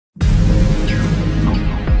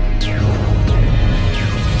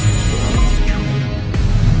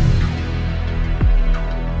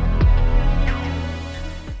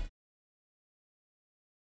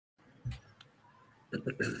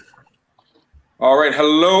All right.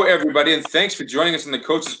 Hello, everybody, and thanks for joining us in the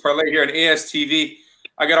Coaches Parley here on ASTV.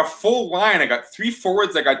 I got a full line. I got 3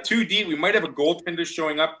 forwards. I got 2 deep. We might have a goaltender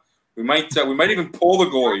showing up. We might even pull the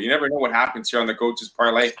goalie. You never know what happens here on the Coaches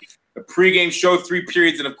Parley. The pregame show, 3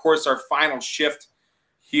 periods, and, of course, our final shift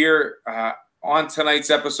here on tonight's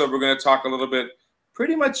episode. We're going to talk a little bit,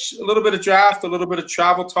 pretty much a little bit of draft, a little bit of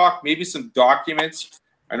travel talk, maybe some documents.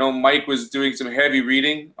 I know Mike was doing some heavy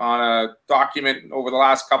reading on a document over the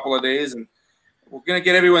last couple of days, and we're going to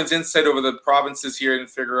get everyone's insight over the provinces here and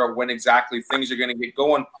figure out when exactly things are going to get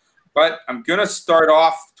going. But I'm going to start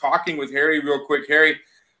off talking with Harry real quick. Harry,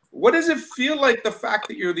 what does it feel like, the fact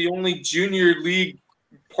that you're the only junior league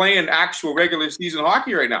playing actual regular season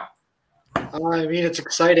hockey right now? I mean, it's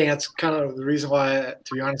exciting. That's kind of the reason why,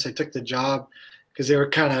 to be honest, I took the job, because they were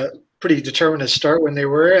kind of pretty determined to start when they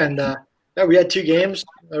were. And yeah, we had 2 games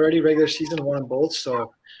already, regular season, won them both.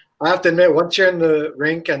 So I have to admit, once you're in the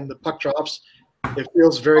rink and the puck drops, it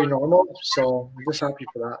feels very normal. So I'm just happy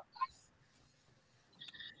for that.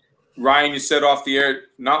 Ryan, you said off the air,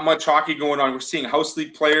 not much hockey going on. We're seeing house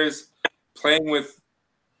league players playing with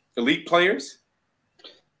elite players.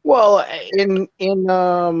 Well, in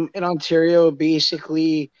Ontario,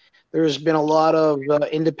 basically, there's been a lot of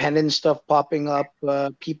independent stuff popping up.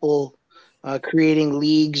 People creating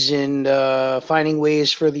leagues and finding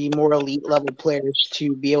ways for the more elite level players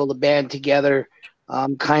to be able to band together,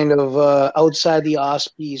 kind of outside the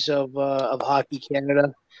auspices of Hockey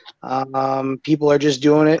Canada. People are just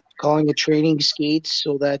doing it, calling it training skates,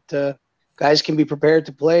 so that guys can be prepared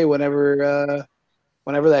to play whenever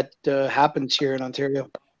that happens here in Ontario.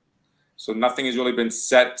 So nothing has really been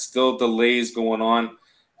set. Still delays going on.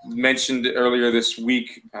 Mentioned earlier this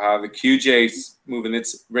week, the QJ's moving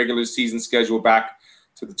its regular season schedule back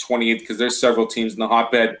to the 28th because there's several teams in the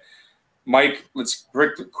hotbed. Mike, let's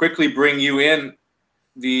quickly bring you in.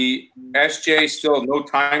 The SJ still no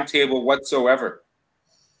timetable whatsoever.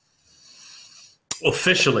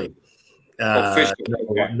 Officially. Okay.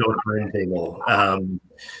 No timetable.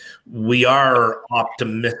 We are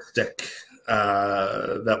optimistic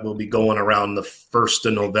that we'll be going around the 1st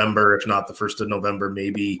of November, if not the 1st of November,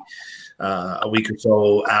 maybe a week or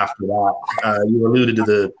so after that. You alluded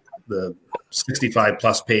to the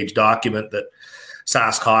 65-plus page document that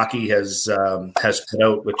Sask Hockey has put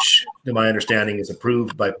out, which, to my understanding, is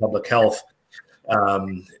approved by Public Health.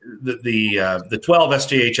 The 12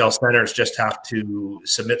 SJHL centers just have to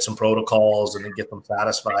submit some protocols and then get them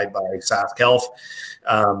satisfied by Sask Health.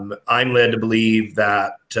 I'm led to believe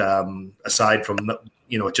that aside from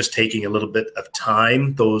it just taking a little bit of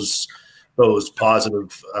time, those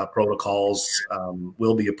positive protocols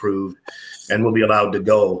will be approved and will be allowed to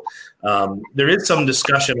go. There is some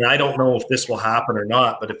discussion, and I don't know if this will happen or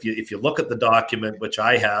not, but if you look at the document, which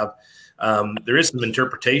I have, there is some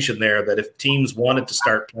interpretation there that if teams wanted to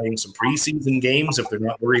start playing some preseason games, if they're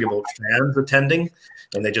not worried about fans attending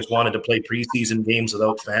and they just wanted to play preseason games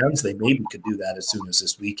without fans, they maybe could do that as soon as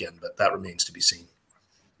this weekend, but that remains to be seen.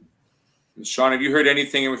 Shawn, have you heard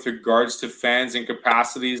anything with regards to fans and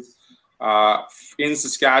capacities in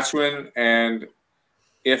Saskatchewan? And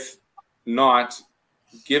if not,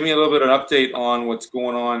 give me a little bit of an update on what's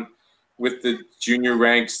going on with the junior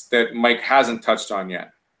ranks that Mike hasn't touched on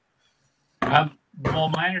yet. Well,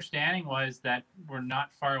 my understanding was that we're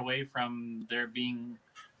not far away from there being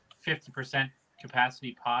 50%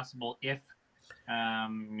 capacity possible if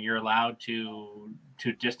you're allowed to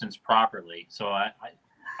distance properly. So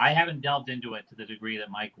I haven't delved into it to the degree that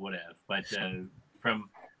Mike would have, but from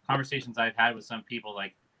conversations I've had with some people,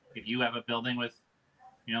 like if you have a building with,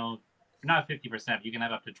 not 50%, you can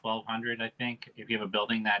have up to 1,200, I think, if you have a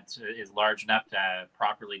building that is large enough to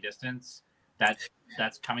properly distance.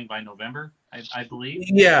 That's coming by November, I believe.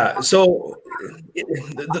 Yeah. So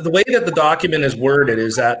the way that the document is worded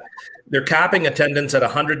is that they're capping attendance at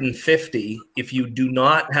 150 if you do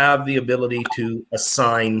not have the ability to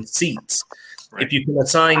assign seats. Right. If you can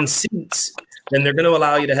assign seats, then they're going to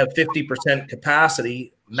allow you to have 50%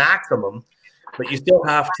 capacity maximum, but you still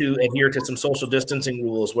have to adhere to some social distancing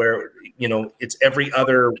rules where, it's every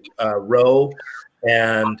other row,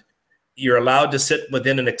 and you're allowed to sit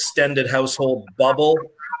within an extended household bubble.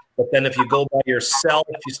 But then if you go by yourself,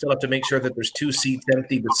 you still have to make sure that there's 2 seats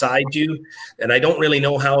empty beside you. And I don't really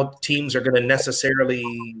know how teams are going to necessarily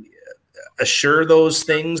assure those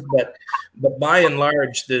things. But by and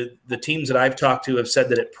large, the teams that I've talked to have said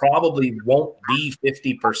that it probably won't be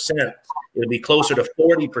 50%. It'll be closer to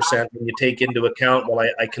 40% when you take into account, well,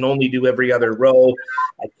 I can only do every other row.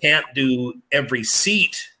 I can't do every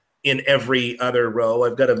seat in every other row.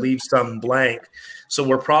 I've got to leave some blank. So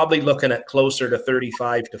we're probably looking at closer to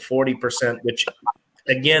 35 to 40%, which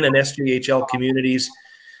again, in SJHL communities,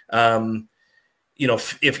 you know,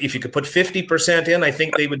 if you could put 50% in, I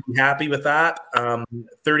think they would be happy with that.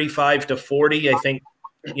 35 to 40, I think,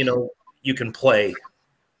 you know, you can play.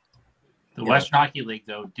 The Western Hockey League,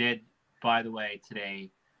 though, did, by the way,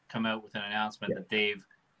 today come out with an announcement that they've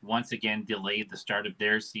once again delayed the start of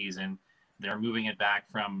their season. They're moving it back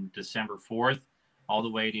from December 4th all the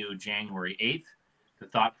way to January 8th. The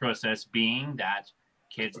thought process being that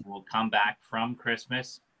kids will come back from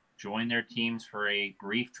Christmas, join their teams for a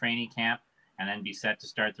brief training camp, and then be set to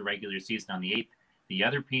start the regular season on the 8th. The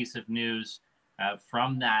other piece of news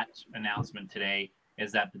from that announcement today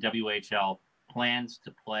is that the WHL plans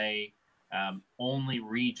to play only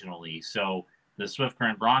regionally. So the Swift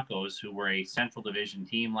Current Broncos, who were a Central Division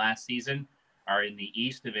team last season, are in the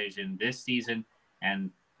East Division this season, and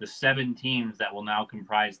the 7 teams that will now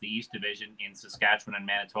comprise the East Division in Saskatchewan and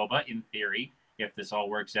Manitoba, in theory, if this all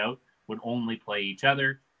works out, would only play each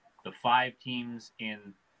other. The 5 teams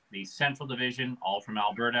in the Central Division, all from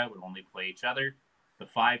Alberta, would only play each other. The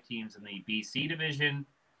 5 teams in the BC Division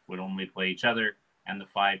would only play each other, and the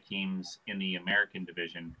 5 teams in the American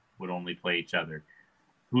Division would only play each other.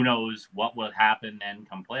 Who knows what will happen then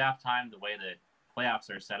come playoff time? The way the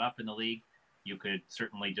playoffs are set up in the league, you could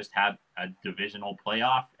certainly just have a divisional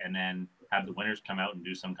playoff and then have the winners come out and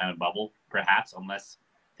do some kind of bubble, perhaps, unless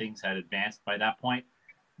things had advanced by that point.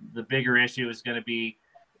 The bigger issue is going to be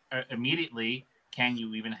immediately, can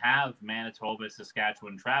you even have Manitoba,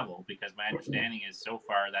 Saskatchewan travel? Because my understanding is so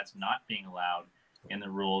far that's not being allowed in the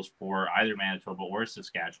rules for either Manitoba or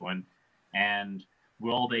Saskatchewan. And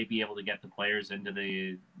will they be able to get the players into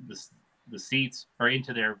the seats or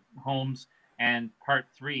into their homes? And part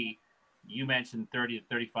 3, you mentioned 30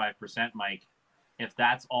 to 35%, Mike. If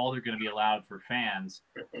that's all they're going to be allowed for fans,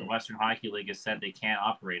 the Western Hockey League has said they can't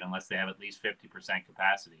operate unless they have at least 50%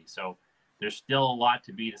 capacity. So there's still a lot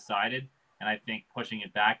to be decided. And I think pushing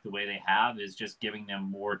it back the way they have is just giving them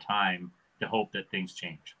more time to hope that things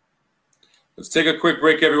change. Let's take a quick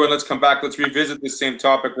break, everyone. Let's come back. Let's revisit this same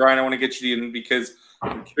topic. Ryan, I want to get you in because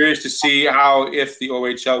I'm curious to see if the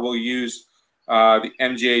OHL will use the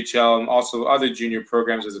MJHL and also other junior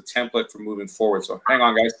programs as a template for moving forward. So hang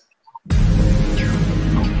on, guys.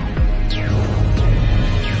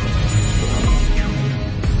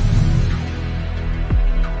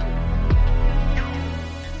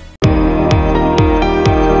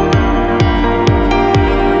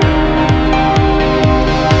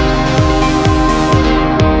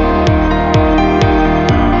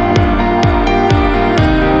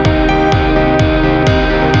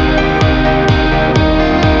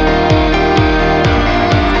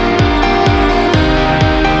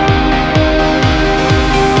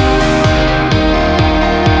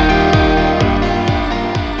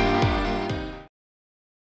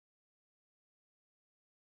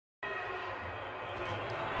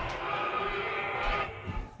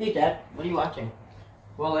 Hey Dad, what are you watching?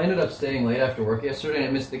 Well, I ended up staying late after work yesterday and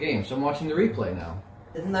I missed the game, so I'm watching the replay now.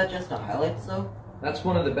 Isn't that just a highlights though? That's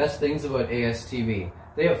one of the best things about ASTV.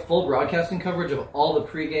 They have full broadcasting coverage of all the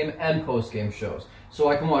pregame and postgame shows, so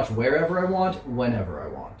I can watch wherever I want, whenever I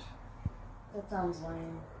want. That sounds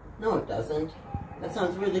lame. No, it doesn't. That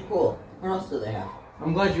sounds really cool. What else do they have?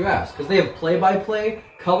 I'm glad you asked, because they have play-by-play,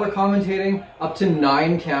 color commentating, up to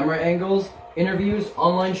 9 camera angles, interviews,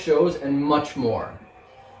 online shows, and much more.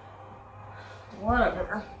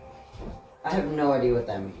 Whatever. I have no idea what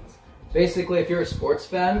that means. Basically, if you're a sports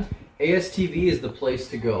fan, ASTV is the place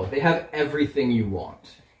to go. They have everything you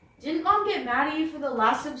want. Didn't Mom get mad at you for the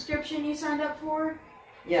last subscription you signed up for?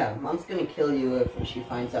 Yeah, Mom's gonna kill you when she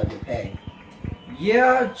finds out your pay.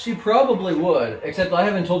 Yeah, she probably would, except I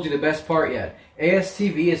haven't told you the best part yet.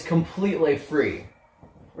 ASTV is completely free.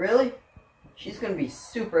 Really? She's gonna be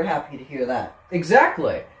super happy to hear that.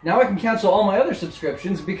 Exactly. Now I can cancel all my other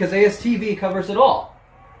subscriptions because ASTV covers it all.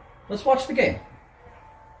 Let's watch the game.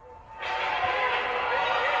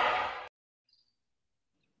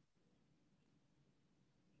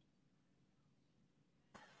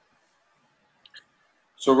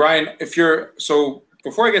 So Ryan,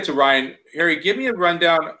 before I get to Ryan, Harry, give me a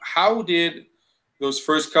rundown. How did those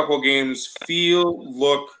first couple games feel,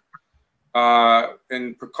 look,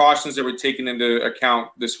 and precautions that were taken into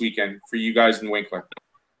account this weekend for you guys in Winkler?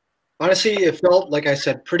 Honestly, it felt, like I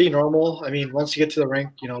said, pretty normal. I mean, once you get to the rink,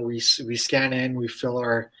 you know, we scan in, we fill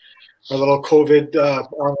our little COVID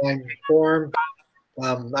online form,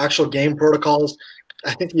 actual game protocols.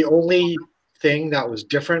 I think the only thing that was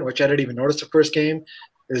different, which I didn't even notice the first game,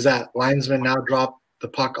 is that linesmen now drop the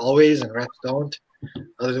puck always and refs don't.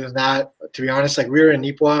 Other than that, to be honest, like we were in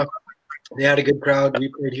Nipawin, they had a good crowd. We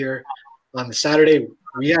played here on the Saturday.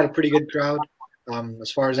 We had a pretty good crowd.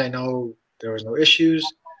 As far as I know, there was no issues.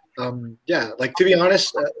 Yeah, like to be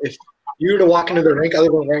honest, if you were to walk into the rink other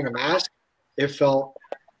than wearing a mask, it felt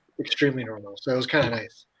extremely normal. So it was kind of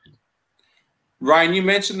nice. Ryan, you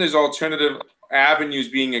mentioned there's alternative avenues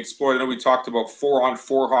being explored. I know we talked about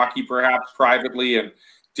 4-on-4 hockey, perhaps privately, and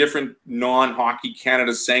different non-Hockey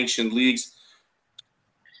Canada sanctioned leagues.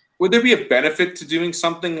 Would there be a benefit to doing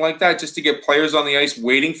something like that just to get players on the ice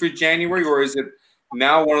waiting for January, or is it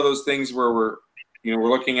now one of those things where we're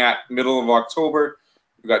looking at middle of October,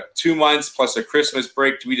 we've got 2 months plus a Christmas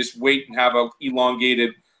break? Do we just wait and have an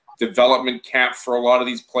elongated development camp for a lot of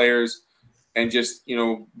these players and just,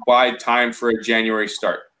 buy time for a January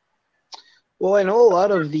start? Well, I know a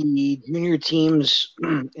lot of the junior teams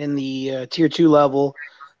in the Tier 2 level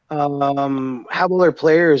have all their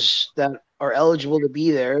players that are eligible to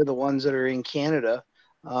be there, the ones that are in Canada,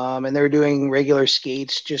 and they're doing regular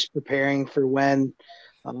skates, just preparing for when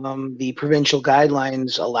the provincial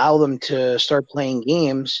guidelines allow them to start playing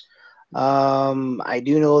games. I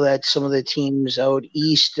do know that some of the teams out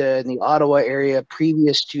east in the Ottawa area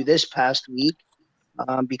previous to this past week,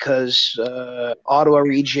 because Ottawa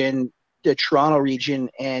region, the Toronto region,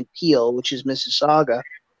 and Peel, which is Mississauga,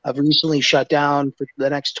 have recently shut down for the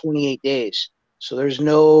next 28 days. So there's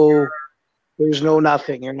no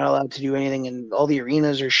nothing. You're not allowed to do anything, and all the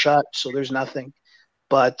arenas are shut, so there's nothing.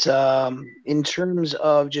 But in terms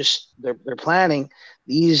of just their planning,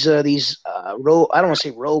 these I don't want to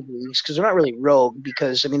say rogue leagues, because they're not really rogue,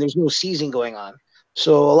 because there's no season going on.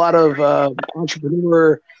 So a lot of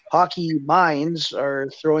entrepreneur hockey minds are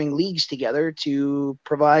throwing leagues together to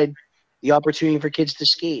provide the opportunity for kids to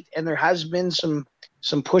skate. And there has been some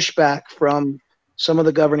pushback from some of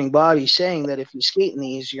the governing bodies saying that if you skate in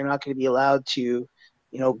these, you're not going to be allowed to,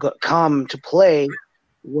 come to play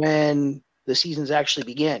when the seasons actually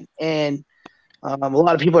begin. And a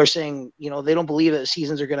lot of people are saying, they don't believe that the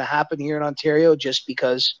seasons are going to happen here in Ontario just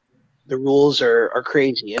because the rules are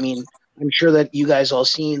crazy. I'm sure that you guys all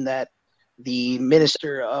seen that the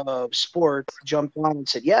Minister of Sport jumped on and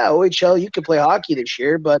said, yeah, OHL, you can play hockey this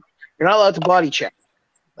year, but you're not allowed to body check.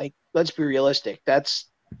 Like, let's be realistic. That's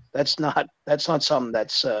not something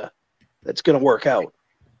that's going to work out.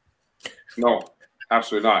 No,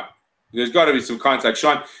 absolutely not. There's got to be some context.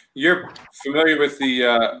 Shawn, you're familiar with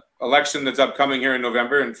the election that's upcoming here in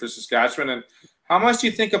November and for Saskatchewan, and how much do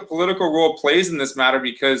you think a political role plays in this matter?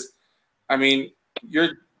 Because,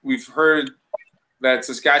 we've heard that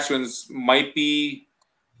Saskatchewan's might be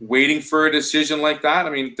waiting for a decision like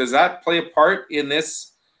that. Does that play a part in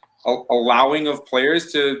this allowing of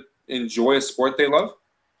players to enjoy a sport they love?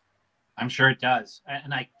 I'm sure it does.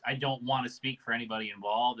 And I don't want to speak for anybody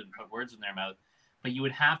involved and put words in their mouth, but you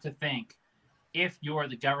would have to think, if you're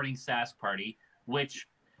the governing Sask party, which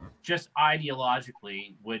just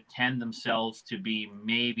ideologically would tend themselves to be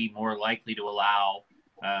maybe more likely to allow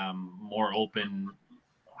more open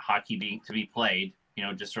hockey to be played,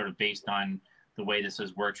 just sort of based on the way this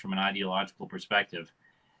has worked from an ideological perspective.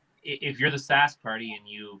 If you're the Sask party and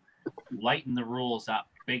you lighten the rules up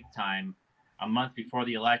big time a month before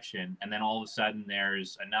the election, and then all of a sudden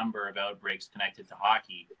there's a number of outbreaks connected to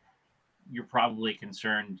hockey, you're probably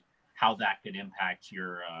concerned how that could impact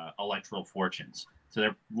your electoral fortunes. So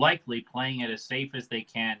they're likely playing it as safe as they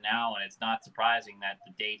can now, and it's not surprising that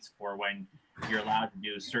the dates for when you're allowed to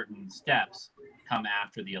do certain steps come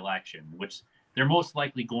after the election, which they're most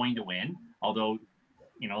likely going to win, although,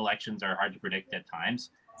 elections are hard to predict at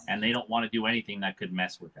times, and they don't want to do anything that could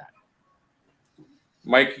mess with that.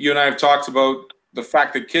 Mike, you and I have talked about the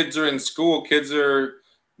fact that kids are in school, kids are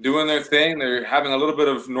doing their thing, they're having a little bit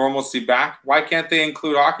of normalcy back. Why can't they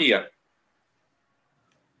include hockey yet?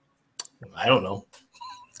 I don't know.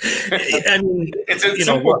 It's a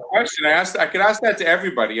simple question. I could ask that to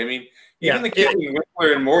everybody. Even the kids in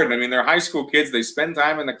Whistler and Morden, they're high school kids. They spend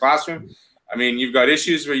time in the classroom. You've got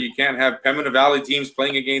issues where you can't have Pembina Valley teams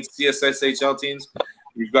playing against CSSHL teams.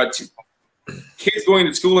 You've got kids going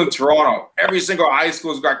to school in Toronto. Every single high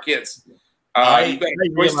school's got kids. You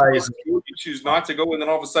choose not to go, and then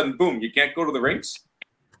all of a sudden, boom, you can't go to the rinks.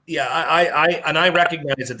 Yeah, I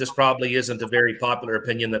recognize that this probably isn't a very popular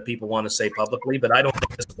opinion that people want to say publicly, but I don't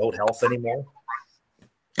think it's about health anymore.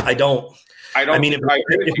 I don't.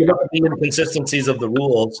 If you look at the inconsistencies of the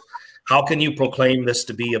rules, how can you proclaim this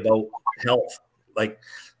to be about health? Like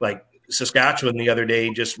Saskatchewan the other day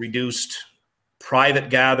just reduced private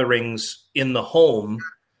gatherings in the home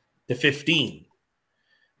to 15.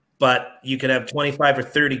 But you can have 25 or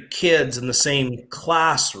 30 kids in the same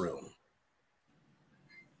classroom.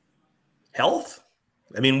 Health?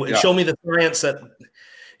 Show me the science that,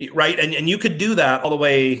 right? And you could do that all the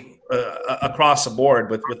way across the board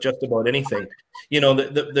with just about anything. You know,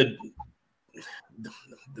 the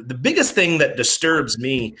biggest thing that disturbs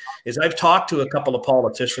me is I've talked to a couple of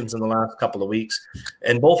politicians in the last couple of weeks,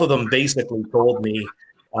 and both of them basically told me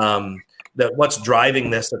that what's driving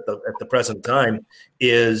this at the present time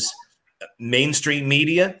is mainstream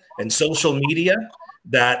media and social media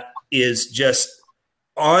that is just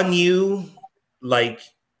on you like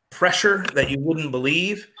pressure that you wouldn't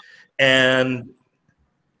believe. And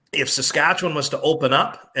if Saskatchewan was to open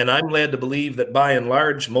up, and I'm led to believe that by and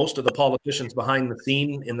large, most of the politicians behind the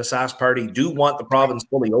scene in the Sask party do want the province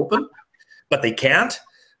fully open, but they can't,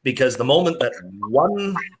 because the moment that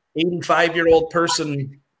one 85-year-old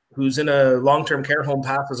person who's in a long-term care home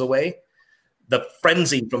passes away, the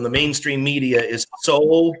frenzy from the mainstream media is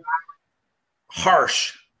so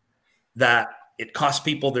harsh that it costs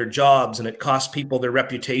people their jobs and it costs people their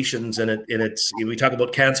reputations, and it's we talk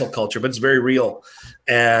about cancel culture, but it's very real.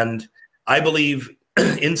 And I believe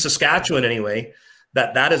in Saskatchewan anyway,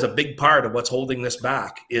 that is a big part of what's holding this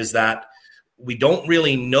back, is that we don't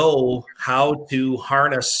really know how to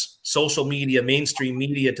harness social media, mainstream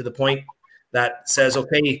media, to the point that says,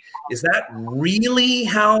 okay, is that really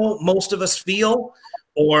how most of us feel?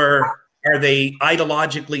 Or are they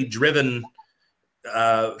ideologically driven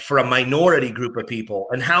for a minority group of people?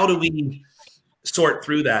 And how do we sort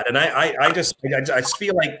through that? And I just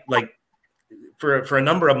feel like for a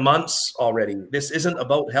number of months already, this isn't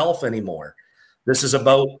about health anymore. This is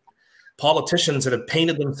about politicians that have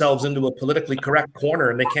painted themselves into a politically correct corner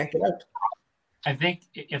and they can't get out. I think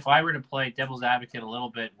if I were to play devil's advocate a little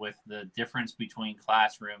bit with the difference between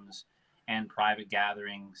classrooms and private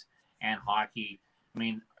gatherings and hockey, I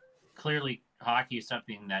mean, clearly hockey is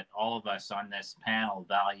something that all of us on this panel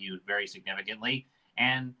value very significantly,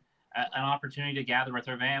 and an opportunity to gather with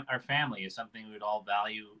our family is something we would all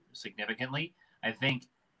value significantly. I think,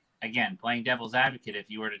 again, playing devil's advocate, if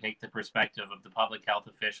you were to take the perspective of the public health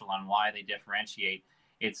official on why they differentiate,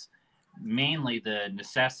 it's mainly the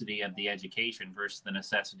necessity of the education versus the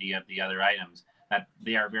necessity of the other items. That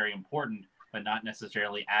they are very important, but not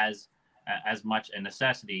necessarily as much a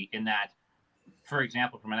necessity, in that, for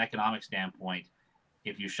example, from an economic standpoint,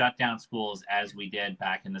 if you shut down schools as we did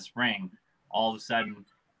back in the spring, all of a sudden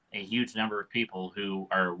a huge number of people who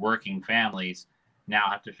are working families now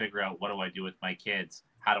have to figure out, what do I do with my kids?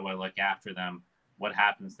 How do I look after them? What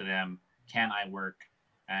happens to them? Can I work?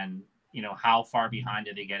 And, you know, how far behind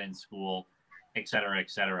do they get in school, et cetera,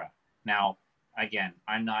 et cetera. Now, again,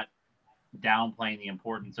 I'm not downplaying the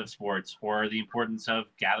importance of sports or the importance of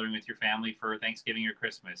gathering with your family for Thanksgiving or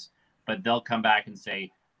Christmas, but they'll come back and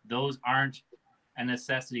say those aren't a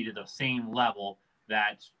necessity to the same level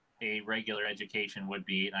that a regular education would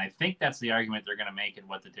be. And I think that's the argument they're going to make, and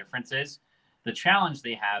what the difference is. The challenge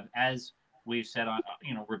they have, as we've said on,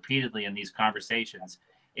 repeatedly in these conversations,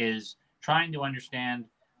 is trying to understand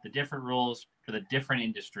the different rules for the different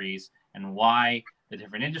industries, and why the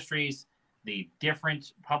different industries, the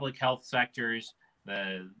different public health sectors,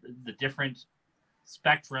 the different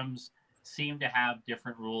spectrums seem to have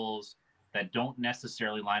different rules that don't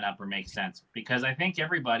necessarily line up or make sense. Because I think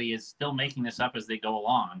everybody is still making this up as they go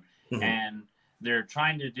along, and they're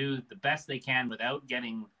trying to do the best they can without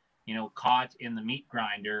getting, caught in the meat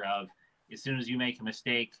grinder of, as soon as you make a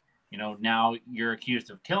mistake, now you're accused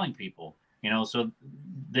of killing people. So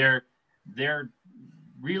they're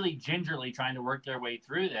really gingerly trying to work their way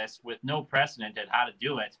through this with no precedent at how to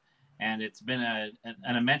do it. And it's been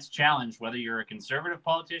an immense challenge, whether you're a conservative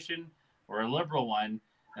politician or a liberal one.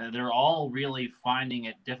 They're all really finding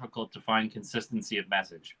it difficult to find consistency of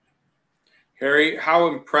message. Harry, how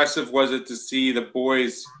impressive was it to see the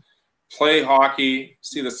boys play hockey,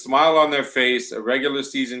 see the smile on their face, a regular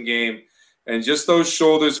season game, and just those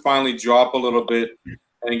shoulders finally drop a little bit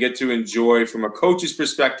and get to enjoy, from a coach's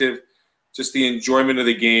perspective, just the enjoyment of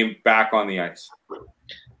the game back on the ice?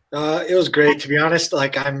 It was great, to be honest.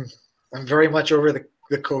 Like, I'm very much over the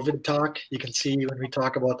COVID talk. You can see when we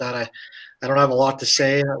talk about that, I don't have a lot to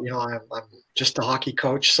say. I'm just a hockey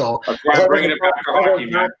coach, so that's why I'm bringing it back to hockey,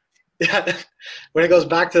 man. Yeah, when it goes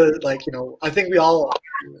back to, I think we all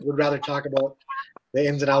would rather talk about the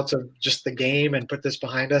ins and outs of just the game and put this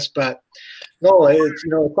behind us. But no, it's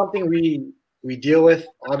it's something we deal with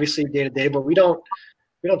obviously day to day, but we don't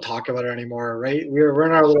talk about it anymore, right? We're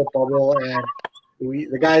in our little bubble, and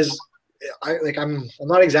the guys, I'm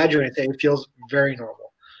not exaggerating. It feels very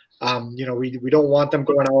normal. We don't want them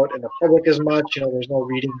going out in the public as much. There's no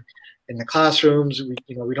reading in the classrooms.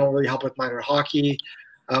 We don't really help with minor hockey.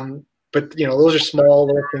 But those are small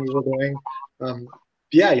little things we're doing.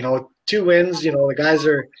 Yeah, 2 wins. The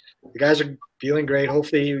guys are feeling great.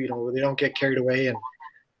 Hopefully, they don't get carried away and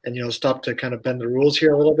and stop to kind of bend the rules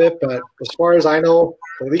here a little bit. But as far as I know,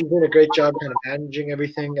 the league's doing a great job kind of managing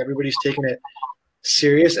everything. Everybody's taking it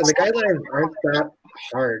serious, and the guidelines aren't that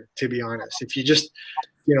hard, to be honest. If you just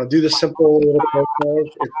do the simple little protocols,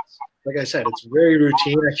 it's like I said, it's very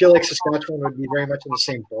routine. I feel like Saskatchewan would be very much in the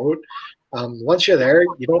same boat. Once you're there,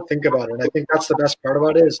 you don't think about it, and I think that's the best part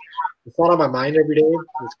about it. Is it's not on my mind every day.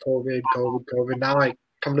 It's COVID. Now I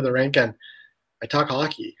come to the rink and I talk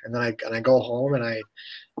hockey, and then I go home and I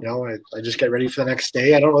just get ready for the next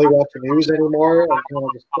day. I don't really watch the news anymore. I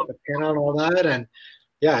just put the pin on all that, and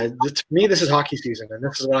yeah, to me, this is hockey season, and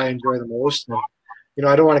this is what I enjoy the most. And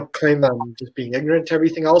I don't want to claim that I'm just being ignorant to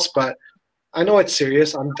everything else, but I know it's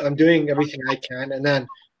serious. I'm doing everything I can, and then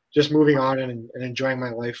just moving on and enjoying my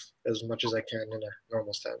life as much as I can in a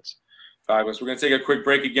normal sense. Fabulous. We're going to take a quick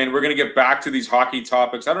break again. We're going to get back to these hockey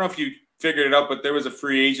topics. I don't know if you figured it out, but there was a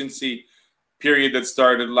free agency period that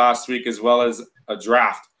started last week as well as a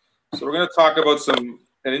draft. So we're going to talk about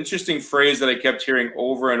an interesting phrase that I kept hearing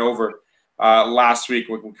over and over last week.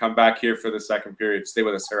 We can come back here for the second period. Stay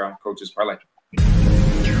with us here on Coaches Parley.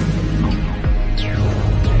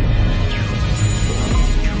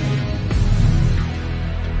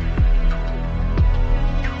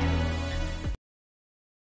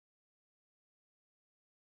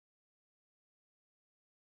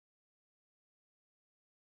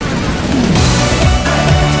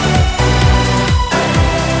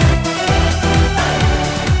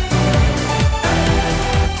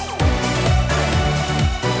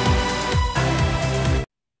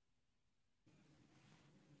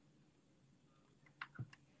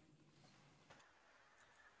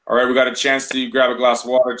 All right, we got a chance to grab a glass of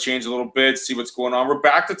water, change a little bit, see what's going on. We're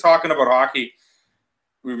back to talking about hockey.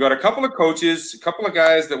 We've got a couple of coaches, a couple of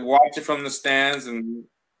guys that watch it from the stands, and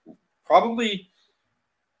probably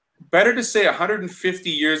better to say 150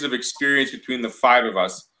 years of experience between the five of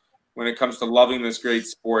us when it comes to loving this great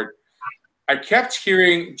sport. I kept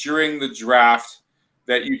hearing during the draft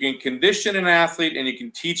that you can condition an athlete and you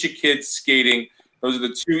can teach a kid skating. Those are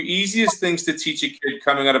the two easiest things to teach a kid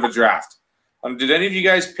coming out of a draft. Did any of you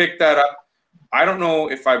guys pick that up? I don't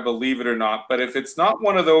know if I believe it or not, but if it's not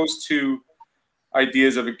one of those two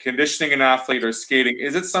ideas of conditioning an athlete or skating,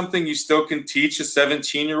 is it something you still can teach a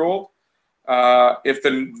 17-year-old if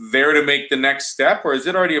they're there to make the next step, or is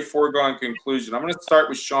it already a foregone conclusion? I'm going to start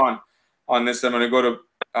with Shawn on this. I'm going to go to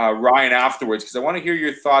Ryan afterwards because I want to hear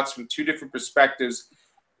your thoughts from two different perspectives,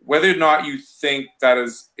 whether or not you think that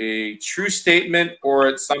is a true statement or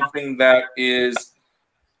it's something that is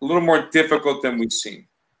a little more difficult than we've seen.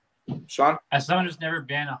 Shawn? As someone who's never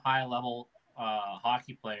been a high-level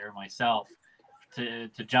hockey player myself, to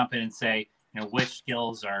jump in and say, which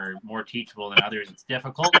skills are more teachable than others, it's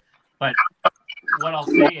difficult. But what I'll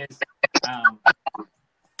say is,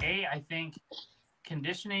 I think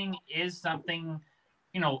conditioning is something,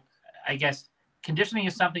 I guess conditioning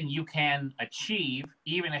is something you can achieve,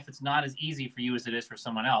 even if it's not as easy for you as it is for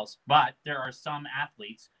someone else. But there are some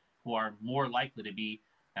athletes who are more likely to be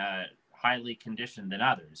highly conditioned than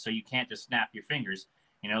others. So you can't just snap your fingers.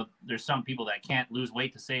 There's some people that can't lose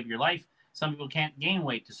weight to save your life. Some people can't gain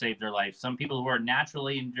weight to save their life. Some people who are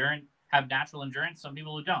naturally endurant have natural endurance. Some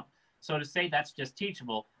people who don't. So to say that's just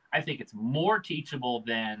teachable, I think it's more teachable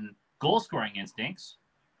than goal scoring instincts,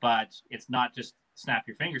 but it's not just snap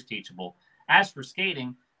your fingers teachable. As for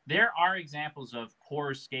skating, there are examples of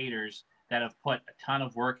poor skaters that have put a ton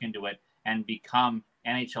of work into it and become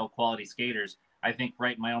NHL quality skaters. I think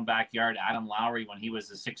right in my own backyard, Adam Lowry, when he was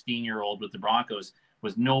a 16-year-old with the Broncos,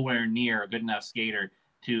 was nowhere near a good enough skater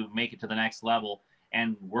to make it to the next level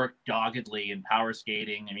and worked doggedly in power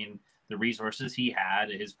skating. I mean, the resources he had,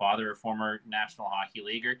 his father, a former National Hockey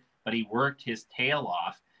Leaguer, but he worked his tail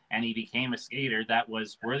off and he became a skater that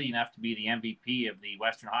was worthy enough to be the MVP of the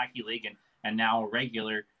Western Hockey League and now a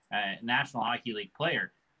regular National Hockey League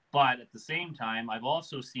player. But at the same time, I've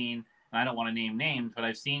also seen, and I don't want to name names, but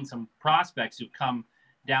I've seen some prospects who've come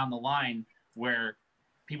down the line where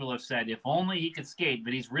people have said, if only he could skate,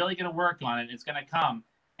 but he's really going to work on it, it's going to come,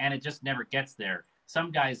 and it just never gets there.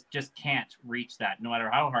 Some guys just can't reach that. No matter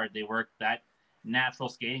how hard they work, that natural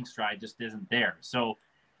skating stride just isn't there. So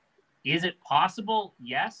is it possible?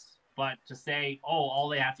 Yes. But to say, all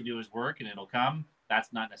they have to do is work and it'll come,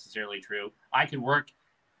 that's not necessarily true. I could work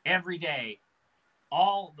every day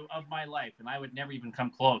all of my life, and I would never even come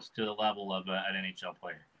close to the level of an NHL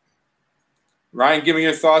player. Ryan, give me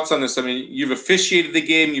your thoughts on this. I mean, you've officiated the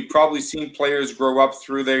game. You've probably seen players grow up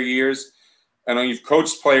through their years. I know you've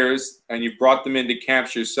coached players, and you've brought them into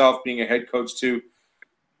camps yourself, being a head coach too.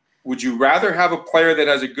 Would you rather have a player that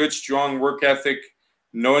has a good, strong work ethic,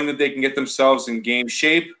 knowing that they can get themselves in game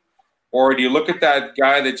shape, Or do you look at that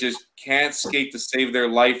guy that just can't skate to save their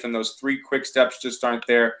life and those 3 quick steps just aren't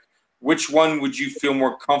there? Which one would you feel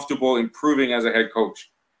more comfortable improving as a head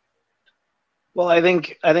coach? Well, I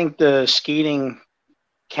think the skating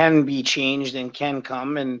can be changed and can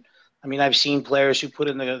come. And I mean, I've seen players who put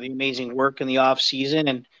in the amazing work in the off season,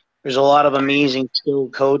 and there's a lot of amazing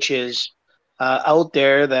skilled coaches out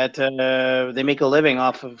there that they make a living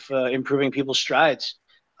off of improving people's strides.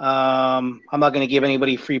 I'm not going to give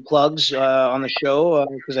anybody free plugs on the show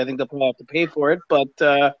because I think they'll probably have to pay for it. But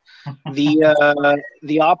the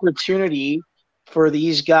opportunity for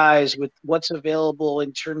these guys with what's available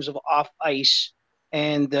in terms of off ice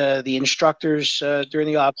and the instructors during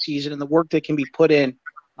the off season and the work that can be put in,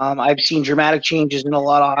 I've seen dramatic changes in a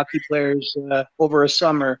lot of hockey players over a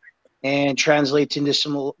summer, and translates into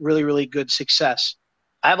some really, really good success.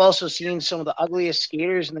 I've also seen some of the ugliest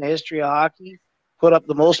skaters in the history of hockey put up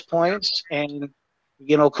the most points, and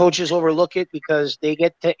coaches overlook it because they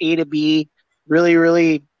get to A to B really,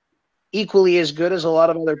 really equally as good as a lot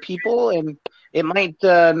of other people, and it might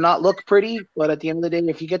not look pretty, but at the end of the day,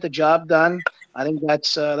 if you get the job done, I think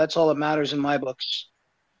that's all that matters in my books.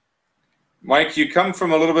 Mike, you come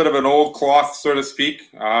from a little bit of an old cloth, so to speak,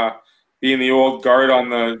 being the old guard on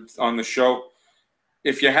the show.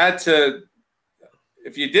 If you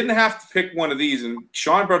didn't have to pick one of these, and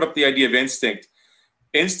Shawn brought up the idea of instinct.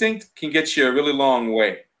 Instinct can get you a really long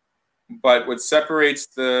way, but what separates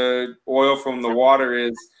the oil from the water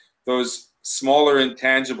is those smaller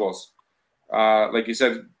intangibles. Like you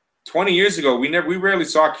said, 20 years ago, we rarely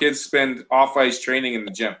saw kids spend off-ice training in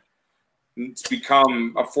the gym. It's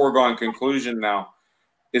become a foregone conclusion now.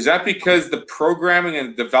 Is that because the programming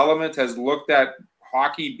and development has looked at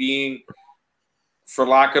hockey being, for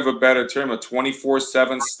lack of a better term, a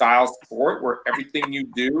 24/7 style sport where everything you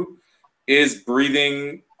do is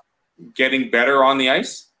breathing, getting better on the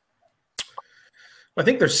ice? I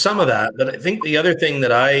think there's some of that, but I think the other thing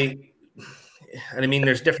that I mean,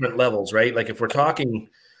 there's different levels, right? Like if we're talking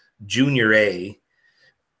junior A,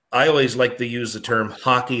 I always like to use the term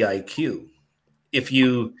hockey IQ. If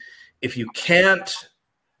you can't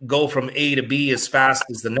go from A to B as fast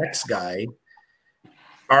as the next guy,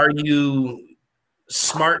 are you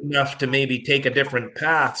smart enough to maybe take a different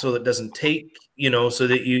path so that it doesn't take, so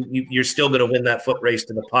that you're still going to win that foot race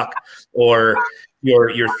to the puck, or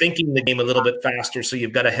you're thinking the game a little bit faster, so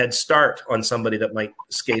you've got a head start on somebody that might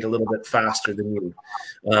skate a little bit faster than you.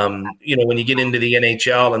 When you get into the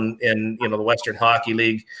NHL and the Western Hockey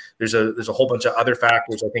League, there's a whole bunch of other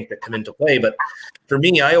factors I think that come into play. But for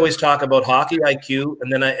me, I always talk about hockey IQ,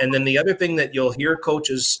 and then the other thing that you'll hear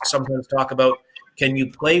coaches sometimes talk about: can you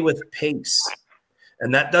play with pace?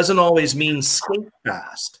 And that doesn't always mean skate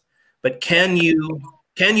fast, but can you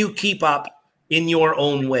keep up in your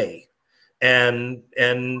own way? And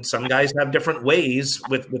some guys have different ways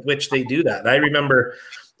with which they do that. And I remember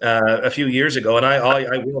a few years ago, and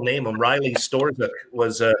I will name him, Riley Storzuk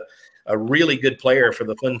was a really good player for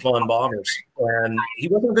the Flin Flon Bombers. And he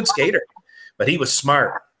wasn't a good skater, but he was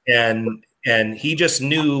smart. And he just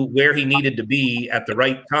knew where he needed to be at the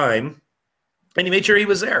right time, and he made sure he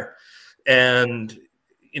was there. And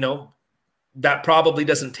that probably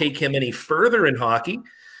doesn't take him any further in hockey,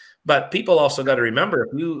 but people also got to remember,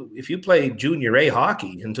 if you play junior A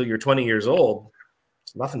hockey until you're 20 years old,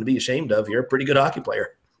 it's nothing to be ashamed of. You're a pretty good hockey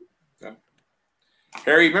player. Yeah.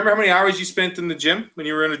 Harry, remember how many hours you spent in the gym when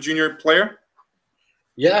you were a junior player?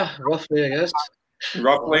 Yeah, roughly, I guess.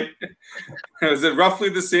 Roughly? Is it roughly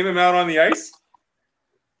the same amount on the ice?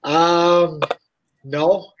 No.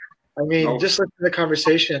 I mean, No. Just listen to the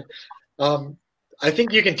conversation. I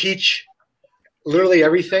think you can teach literally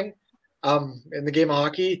everything in the game of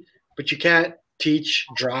hockey, but you can't teach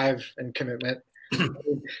drive and commitment.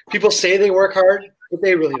 People say they work hard, but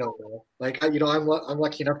they really don't know. Like, I'm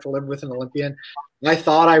lucky enough to live with an Olympian. I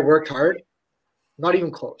thought I worked hard. Not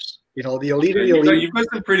even close. The elite of the elite. You've got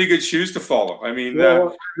some pretty good shoes to follow. I mean,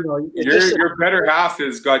 your better half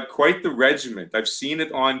has got quite the regiment. I've seen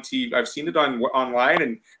it on TV. I've seen it online,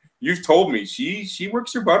 and you've told me she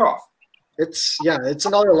works her butt off. It's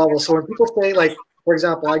another level. So when people say, like, for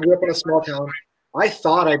example, I grew up in a small town, I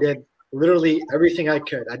thought I did literally everything I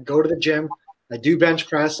could. I'd go to the gym, I'd do bench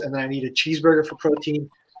press, and then I need a cheeseburger for protein.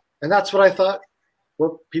 And that's what I thought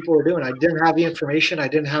what people were doing. I didn't have the information. I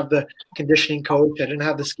didn't have the conditioning coach. I didn't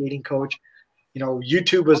have the skating coach.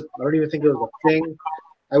 YouTube I don't even think it was a thing.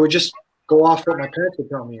 I would just go off what my parents would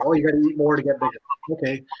tell me. Oh, you got to eat more to get bigger.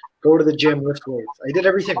 Okay, go to the gym, lift weights. I did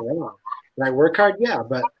everything wrong. Did I work hard? Yeah,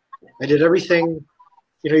 but I did everything,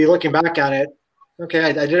 you're looking back at it, okay,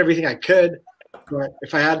 I did everything I could, but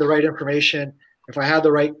if I had the right information, if I had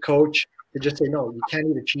the right coach, to just say, no, you can't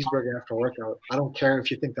eat a cheeseburger after a workout. I don't care if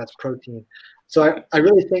you think that's protein. So I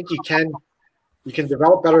really think you can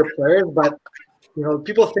develop better players, but, you know,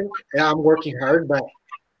 people think, yeah, I'm working hard, but,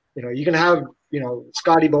 you know, you can have, you know,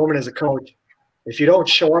 Scotty Bowman as a coach. If you don't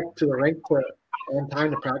show up to the rink on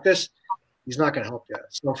time to practice, he's not going to help you.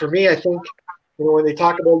 So for me, I think, you know, when they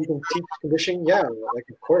talk about you can teach conditioning, yeah, like,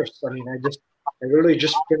 of course. I mean, I literally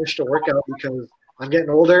just finished a workout because I'm getting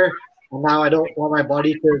older, and now I don't want my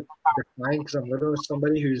body to decline because I'm living with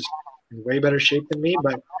somebody who's in way better shape than me,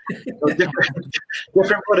 but you know,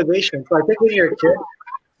 different motivation. So I think when you're a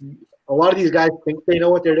kid, a lot of these guys think they know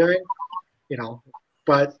what they're doing, you know,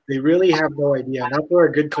 but they really have no idea. And that's where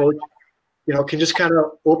a good coach, you know, can just kind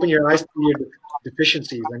of open your eyes to your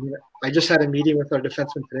deficiencies. I mean, I just had a meeting with our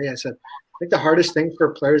defenseman today. I said, I think the hardest thing for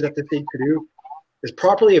players at this age to do is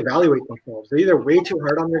properly evaluate themselves. They're either way too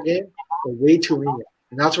hard on their game or way too lenient.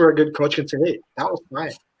 And that's where a good coach can say, hey, that was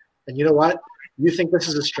fine. And you know what? You think this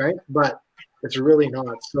is a strength, but it's really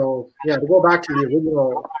not. So, yeah, to go back to the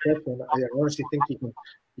original question, I honestly think you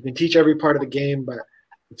can teach every part of the game, but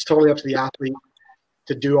it's totally up to the athlete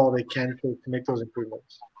to do all they can to make those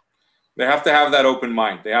improvements. They have to have that open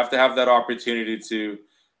mind. They have to have that opportunity to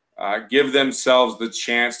give themselves the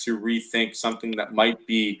chance to rethink something that might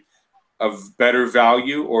be of better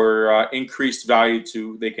value or increased value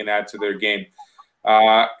they can add to their game.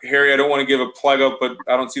 Harry, I don't want to give a plug out, but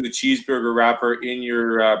I don't see the cheeseburger wrapper in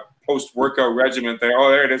your post-workout regimen there.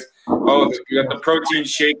 Oh, there it is. Oh, you got the protein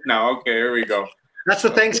shake now. Okay, here we go. That's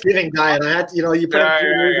the Thanksgiving diet. I had to, you know, you put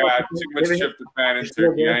too much tryptophan and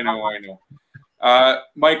turkey. I know.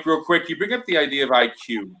 Mike, real quick, you bring up the idea of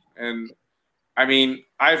IQ. And, I mean,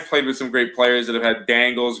 I've played with some great players that have had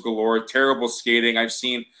dangles galore, terrible skating. I've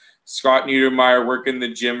seen Scott Niedermeyer work in the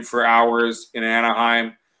gym for hours in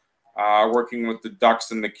Anaheim, working with the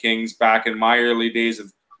Ducks and the Kings back in my early days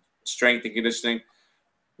of strength and conditioning.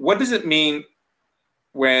 What does it mean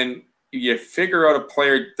when you figure out a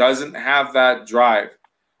player doesn't have that drive?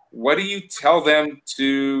 What do you tell them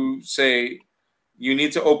to say, you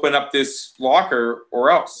need to open up this locker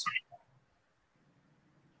or else?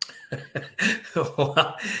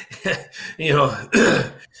 Well, you know,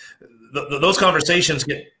 those conversations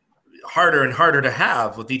get harder and harder to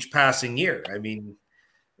have with each passing year. I mean,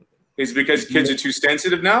 is it because kids are too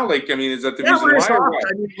sensitive now? Like, I mean, is that the reason why?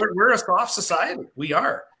 I mean, we're a soft society. We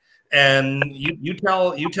are. And you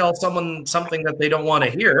tell someone something that they don't want to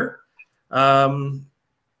hear,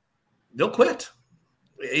 they'll quit.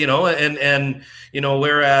 You know, and you know,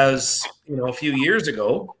 whereas, you know, a few years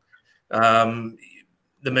ago, the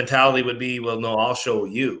mentality would be, well, no, I'll show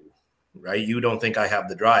you, right? You don't think I have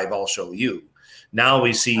the drive, I'll show you. Now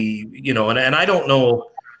we see, you know, and I don't know,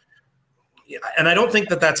 and I don't think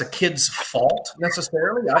that that's a kid's fault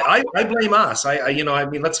necessarily. I blame us. You know, I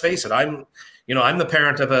mean, let's face it. I'm the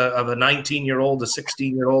parent of a 19-year-old, a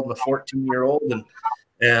 16-year-old, and a 14-year-old,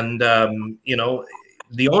 and you know,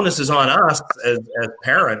 the onus is on us as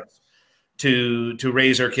parents to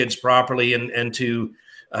raise our kids properly and to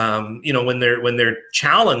you know, when they're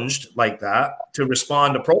challenged like that, to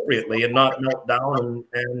respond appropriately and not melt down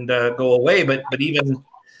and go away. But even,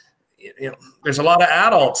 you know, there's a lot of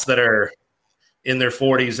adults that are in their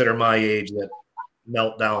 40s that are my age that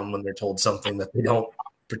melt down when they're told something that they don't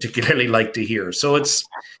particularly like to hear. So it's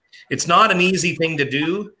not an easy thing to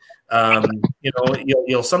do. You know,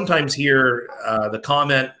 you'll sometimes hear the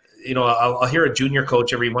comment, you know, I'll hear a junior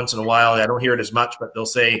coach every once in a while. I don't hear it as much, but they'll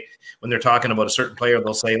say, when they're talking about a certain player,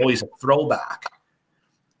 they'll say, oh, he's a throwback.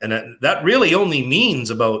 And that really only means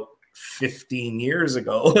about 15 years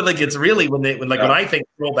ago. Like, it's really when I think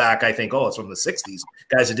throwback, I think, oh, it's from the 60s,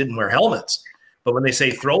 guys that didn't wear helmets. But when they say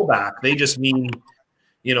throwback, they just mean,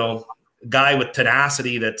 you know, guy with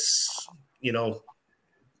tenacity that's, you know,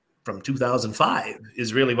 from 2005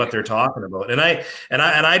 is really what they're talking about. And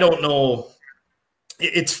I don't know.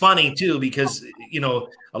 It's funny too, because, you know,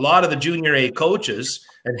 a lot of the junior A coaches,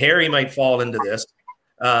 and Harry might fall into this,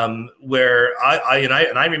 where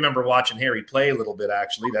I remember watching Harry play a little bit,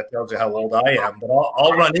 actually. That tells you how old I am. But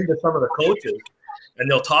I'll run into some of the coaches and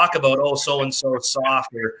they'll talk about, oh, so-and-so is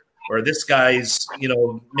soft, or this guy's, you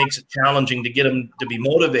know, makes it challenging to get him to be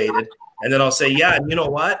motivated. And then I'll say, yeah, and you know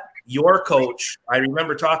what? Your coach, I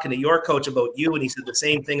remember talking to your coach about you, and he said the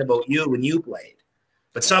same thing about you when you played.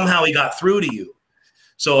 But somehow he got through to you.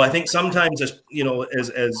 So I think sometimes, as you know,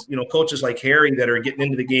 as you know, coaches like Harry that are getting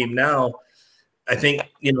into the game now, I think,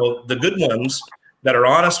 you know, the good ones that are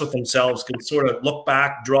honest with themselves can sort of look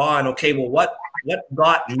back, draw, and okay, well, what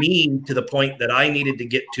got me to the point that I needed to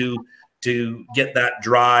get to get that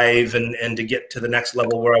drive and to get to the next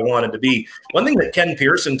level where I wanted to be. One thing that Ken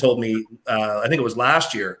Pearson told me, I think it was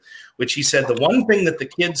last year, which he said the one thing that the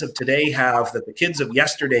kids of today have that the kids of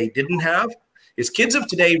yesterday didn't have is kids of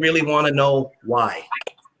today really want to know why.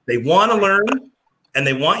 They want to learn, and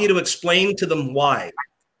they want you to explain to them why.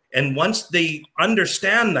 And once they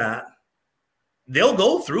understand that, they'll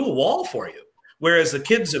go through a wall for you. Whereas the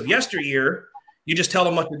kids of yesteryear, you just tell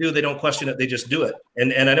them what to do. They don't question it. They just do it.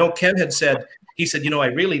 And I know Ken had said, he said, I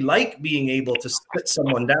really like being able to sit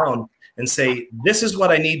someone down and say, this is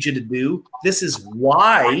what I need you to do. This is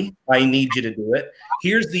why I need you to do it.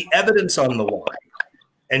 Here's the evidence on the why.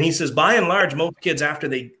 And he says, by and large, most kids, after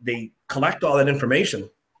they collect all that information,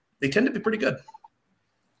 they tend to be pretty good.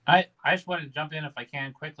 I just wanted to jump in if I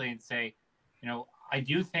can quickly and say, I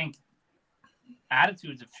do think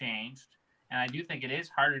attitudes have changed, and I do think it is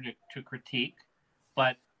harder to critique.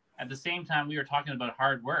 But at the same time, we were talking about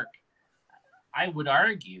hard work. I would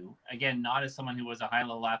argue, again, not as someone who was a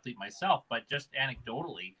high-level athlete myself, but just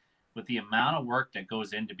anecdotally, with the amount of work that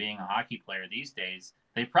goes into being a hockey player these days,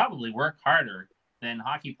 they probably work harder than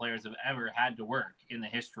hockey players have ever had to work in the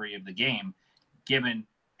history of the game, given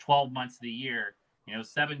 12 months of the year,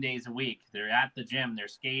 7 days a week. They're at the gym, they're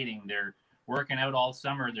skating, they're working out all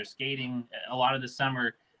summer, they're skating a lot of the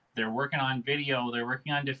summer, they're working on video, they're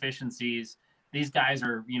working on deficiencies. These guys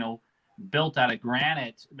are, built out of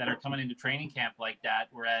granite that are coming into training camp like that.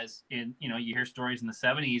 Whereas you hear stories in the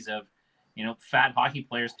 70s of, fat hockey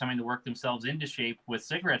players coming to work themselves into shape with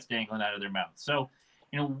cigarettes dangling out of their mouths. So,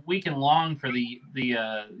 we can long for the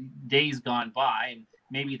days gone by, and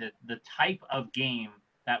maybe the type of game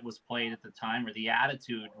that was played at the time, or the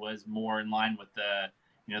attitude was more in line with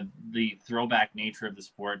the throwback nature of the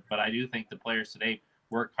sport. But I do think the players today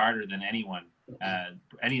work harder than any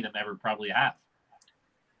of them ever probably have.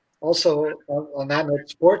 Also, on that note,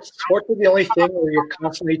 sports is the only thing where you're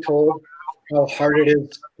constantly told how hard it is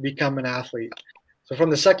to become an athlete. So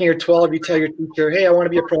from the second you're 12, you tell your teacher, hey, I want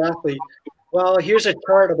to be a pro athlete. Well, here's a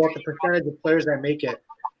chart about the percentage of players that make it.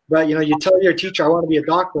 But, you tell your teacher, I want to be a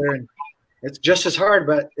doctor, and it's just as hard,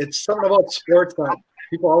 but it's something about sports that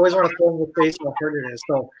people always want to throw in the face how hard it is.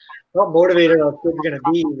 So how motivated are kids going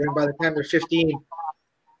to be when by the time they're 15,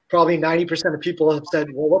 probably 90% of people have said,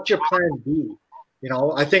 well, what's your plan B?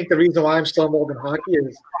 I think the reason why I'm still involved in hockey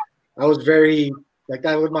is I was very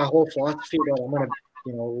that was my whole philosophy that I'm going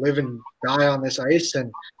to, live and die on this ice.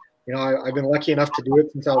 And, I've been lucky enough to do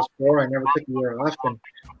it since I was 4. I never took a year off.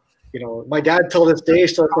 And, my dad till this day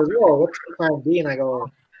still says, oh, what's the plan B? And I go,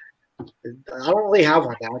 I don't really have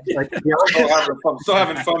one, Dad. I'm still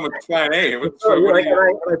having fun with plan A.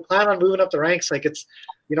 I plan on moving up the ranks. It's,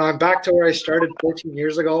 I'm back to where I started 14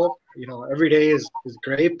 years ago. Every day is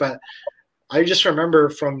great, but I just remember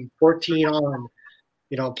from 14 on,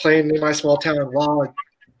 playing in my small town. Wow,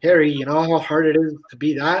 Harry, you know how hard it is to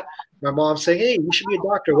be that? My mom saying, hey, you should be a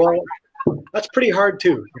doctor. Well, that's pretty hard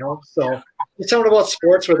too, So it's something about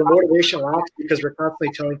sports where the motivation lacks because we're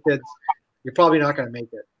constantly telling kids, you're probably not going to make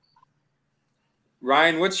it.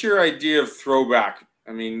 Ryan, what's your idea of throwback?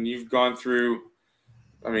 I mean, you've gone through,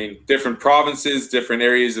 different provinces, different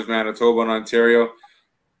areas of Manitoba and Ontario.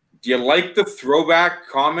 Do you like the throwback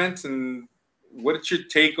comment? And what's your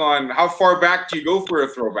take on how far back do you go for a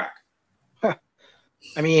throwback?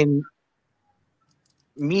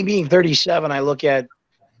 Me being 37, I look at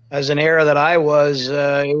as an era that I was,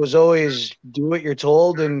 it was always do what you're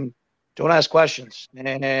told and don't ask questions.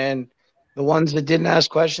 And the ones that didn't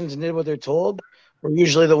ask questions and did what they're told were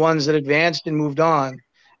usually the ones that advanced and moved on.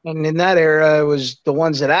 And in that era, it was the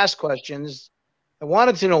ones that asked questions that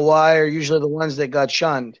wanted to know why are usually the ones that got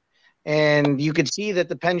shunned. And you could see that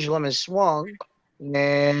the pendulum has swung.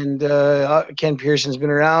 And Ken Pearson's been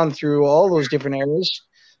around through all those different eras.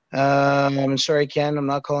 I'm sorry, Ken, I'm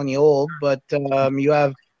not calling you old, but you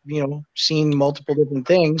have, seen multiple different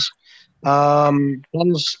things.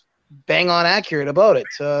 Ken's bang on accurate about it.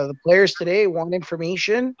 The players today want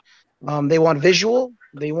information. They want visual.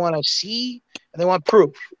 They want to see. And they want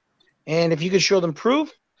proof. And if you can show them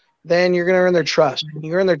proof, then you're going to earn their trust. When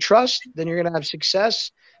you earn their trust, then you're going to have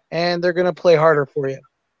success, and they're going to play harder for you.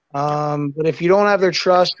 But if you don't have their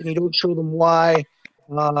trust and you don't show them why,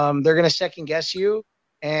 they're going to second guess you,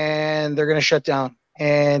 and they're going to shut down.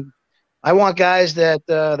 And I want guys that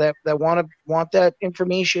want that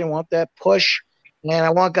information, want that push, and I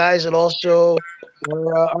want guys that also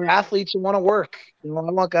are athletes and want to work. I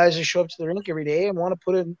want guys that show up to the rink every day and want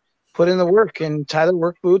to put in the work and tie their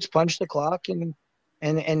work boots, punch the clock,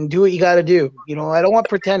 and do what you got to do. I don't want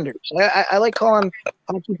pretenders. I like calling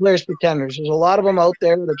hockey players pretenders. There's a lot of them out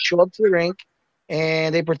there that show up to the rink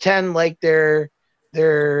and they pretend like they're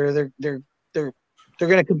going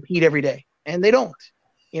to compete every day, and they don't.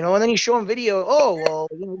 And then you show them video. Oh, well,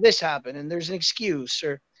 this happened, and there's an excuse,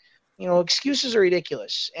 or excuses are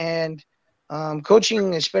ridiculous. And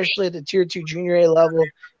coaching, especially at the Tier 2 Junior A level,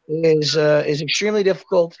 is extremely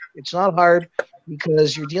difficult. It's not hard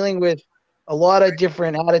because you're dealing with a lot of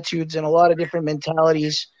different attitudes and a lot of different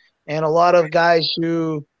mentalities, and a lot of guys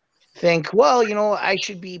who think, well, I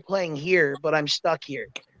should be playing here, but I'm stuck here.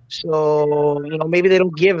 So, maybe they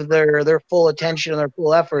don't give their full attention and their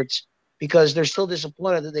full efforts because they're still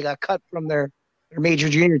disappointed that they got cut from their major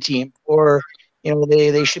junior team, or,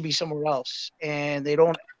 they should be somewhere else. And they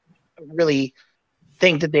don't really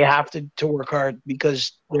think that they have to work hard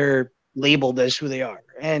because they're labeled as who they are.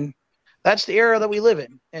 And that's the era that we live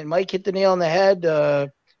in. And Mike hit the nail on the head.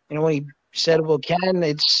 When he said about Ken,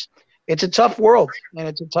 it's a tough world and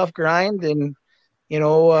it's a tough grind. And,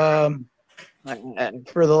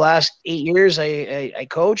 for the last 8 years, I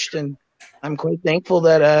coached, and I'm quite thankful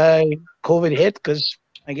that COVID hit because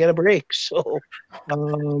I get a break. So,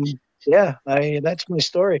 that's my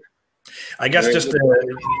story. I guess just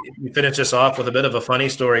to finish this off with a bit of a funny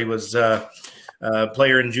story was a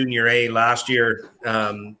player in Junior A last year.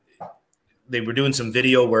 They were doing some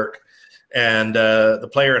video work, and the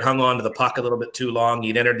player had hung on to the puck a little bit too long.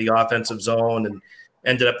 He'd entered the offensive zone and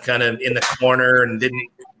ended up kind of in the corner and didn't,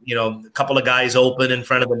 a couple of guys open in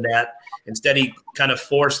front of the net. Instead, he kind of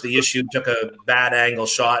forced the issue, took a bad angle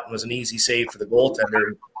shot, and was an easy save for the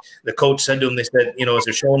goaltender. The coach said to him, they said, as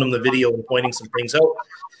they're showing him the video and pointing some things out,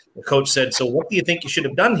 the coach said, "So what do you think you should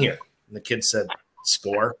have done here?" And the kid said,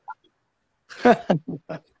 "Score."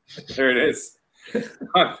 There it is.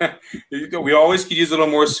 We always could use a little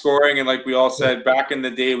more scoring, and like we all said back in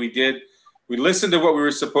the day, we listened to what we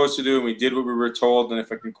were supposed to do, and we did what we were told. And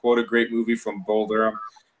if I can quote a great movie from Bull Durham,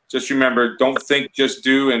 just remember, don't think, just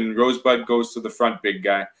do, and Rosebud goes to the front, big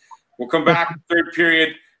guy. We'll come back third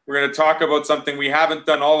period. We're going to talk about something we haven't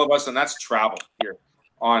done, all of us, and that's travel here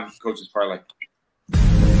on Coaches Parley.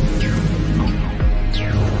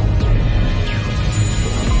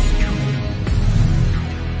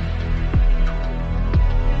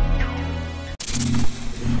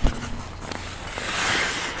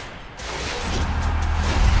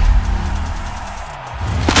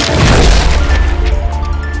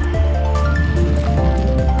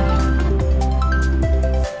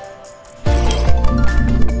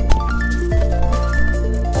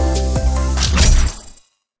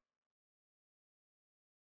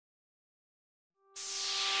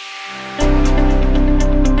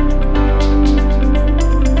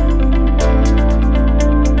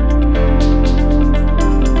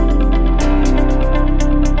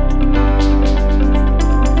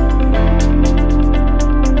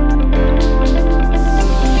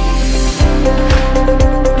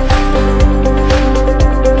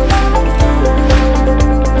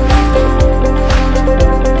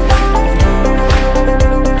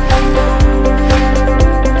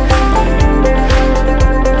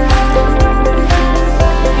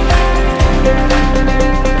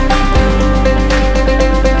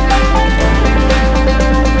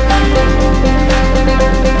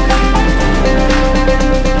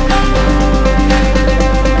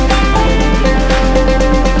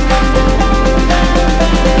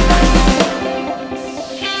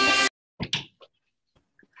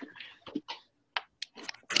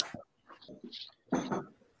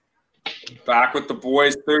 Back with the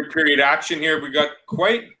boys, third period action here. We got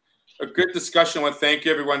quite a good discussion. I want to thank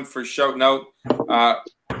you, everyone, for shouting out.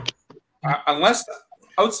 Unless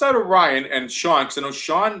outside of Ryan and Shawn, because I know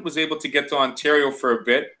Shawn was able to get to Ontario for a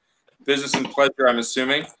bit, business and pleasure, I'm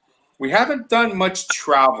assuming. We haven't done much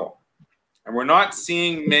travel, and we're not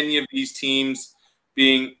seeing many of these teams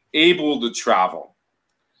being able to travel.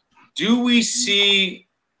 Do we see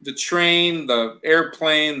the train, the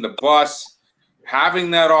airplane, the bus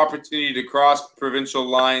having that opportunity to cross provincial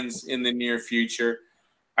lines in the near future?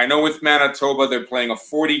 I know with Manitoba, they're playing a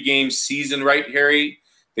 40-game season, right, Harry?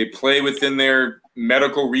 They play within their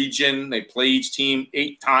medical region. They play each team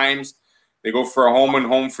 8 times. They go for a home and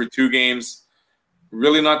home for 2 games.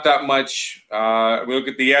 Really not that much. We look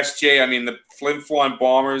at the SJ. I mean, the Flin Flon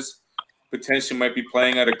Bombers potentially might be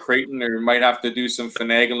playing out of Creighton, or might have to do some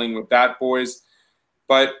finagling with that, boys.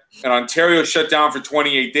 But and Ontario shut down for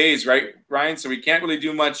 28 days, right, Ryan? So we can't really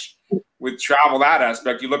do much with travel, that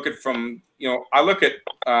aspect. You look at from, I look at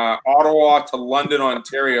Ottawa to London,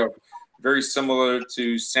 Ontario, very similar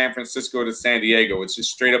to San Francisco to San Diego. It's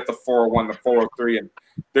just straight up the 401, the 403. And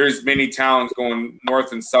there's many towns going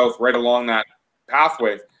north and south right along that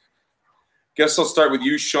pathway. Guess I'll start with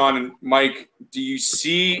you, Shawn and Mike. Do you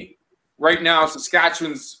see right now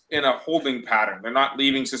Saskatchewan's in a holding pattern? They're not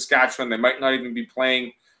leaving Saskatchewan. They might not even be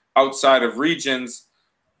playing outside of regions.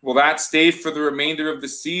 Will that stay for the remainder of the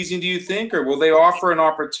season, do you think? Or will they offer an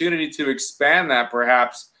opportunity to expand that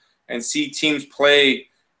perhaps and see teams play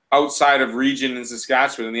outside of region in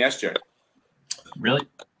Saskatchewan in the SJ?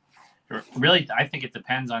 Really, I think it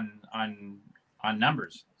depends on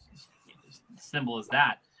numbers. Simple as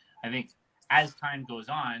that. I think as time goes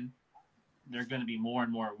on, they're going to be more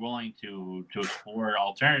and more willing to explore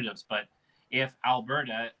alternatives. But if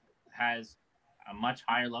Alberta has a much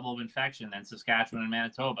higher level of infection than Saskatchewan and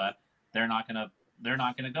Manitoba, they're not going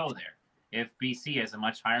to go there. If BC has a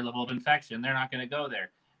much higher level of infection, they're not going to go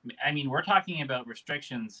there. I mean, we're talking about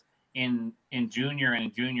restrictions in junior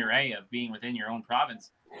and junior A of being within your own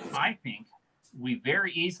province. I think we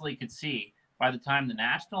very easily could see by the time the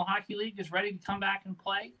National Hockey League is ready to come back and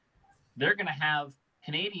play, they're going to have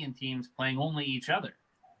Canadian teams playing only each other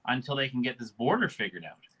until they can get this border figured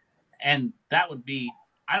out. And that would be,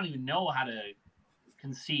 I don't even know how to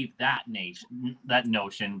conceive that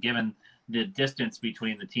notion, given the distance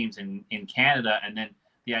between the teams in Canada, and then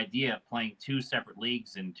the idea of playing two separate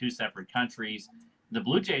leagues in two separate countries. The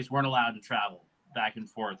Blue Jays weren't allowed to travel back and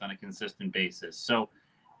forth on a consistent basis. So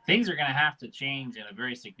things are going to have to change in a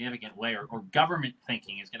very significant way, or government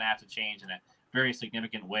thinking is going to have to change in a very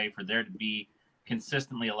significant way for there to be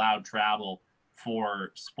consistently allowed travel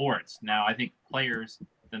for sports. Now, I think players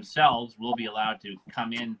themselves will be allowed to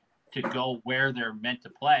come in to go where they're meant to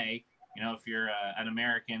play. You know, if you're an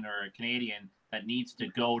American or a Canadian that needs to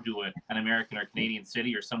go to an American or Canadian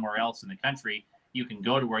city or somewhere else in the country, you can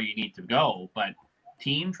go to where you need to go. But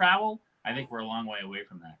team travel, I think we're a long way away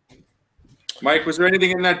from that. Mike, was there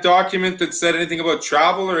anything in that document that said anything about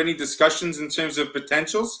travel or any discussions in terms of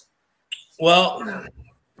potentials? Well,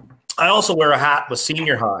 I also wear a hat with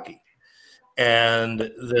senior hockey. And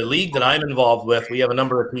the league that I'm involved with, we have a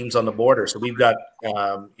number of teams on the border. So we've got,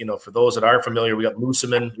 for those that are familiar, we got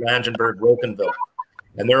Moosomin, Langenburg, Rokenville,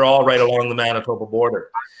 and they're all right along the Manitoba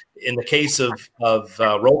border. In the case of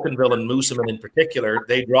Rokenville and Moosomin in particular,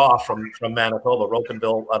 they draw from Manitoba.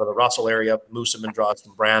 Rokenville out of the Russell area, Moosomin draws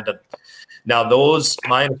from Brandon. Now,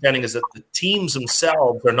 my understanding is that the teams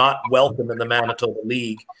themselves are not welcome in the Manitoba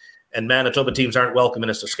League, and Manitoba teams aren't welcome in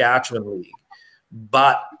a Saskatchewan league.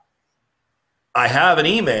 But I have an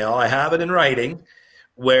email, I have it in writing,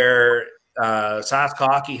 where Sask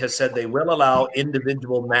Hockey has said they will allow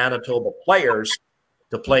individual Manitoba players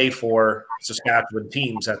to play for Saskatchewan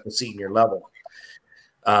teams at the senior level.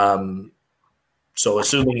 So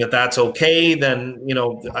assuming that that's okay, then,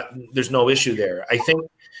 there's no issue there. I think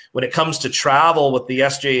when it comes to travel with the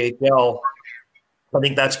SJHL, I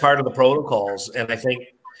think that's part of the protocols. And I think,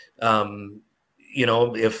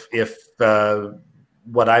 if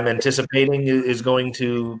what I'm anticipating is going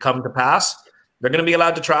to come to pass, they're going to be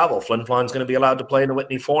allowed to travel. Flin Flon's going to be allowed to play in the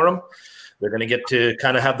Whitney Forum. They're going to get to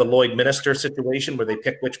kind of have the Lloydminster situation where they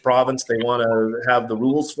pick which province they want to have the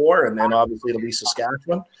rules for, and then obviously it'll be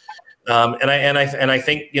Saskatchewan. And I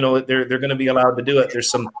think they're going to be allowed to do it. There's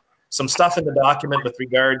some stuff in the document with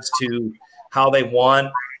regards to how they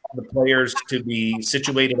want the players to be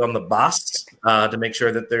situated on the bus to make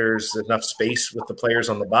sure that there's enough space with the players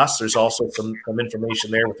on the bus. There's also some information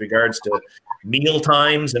there with regards to meal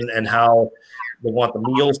times and how they want the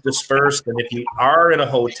meals dispersed. And if you are in a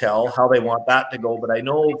hotel, how they want that to go. But I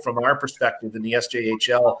know from our perspective in the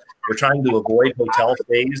SJHL, we're trying to avoid hotel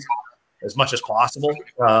stays as much as possible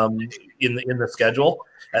in the schedule,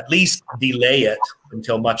 at least delay it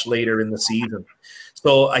until much later in the season.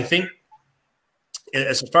 So I think,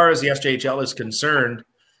 as far as the SJHL is concerned,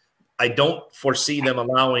 I don't foresee them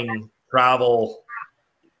allowing travel,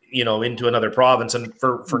 into another province. And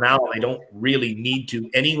for now, they don't really need to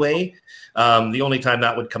anyway. The only time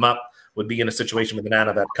that would come up would be in a situation with the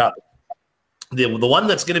Nanavet Cup. The one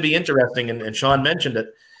that's going to be interesting, and Shawn mentioned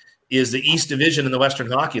it, is the East Division in the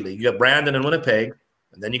Western Hockey League. You got Brandon and Winnipeg,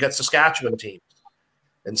 and then you got Saskatchewan teams.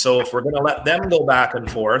 And so if we're going to let them go back and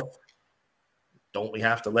forth, don't we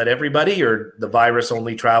have to let everybody, or the virus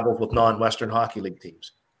only travels with non-Western Hockey League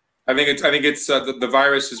teams? I think it's the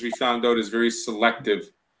virus, as we found out, is very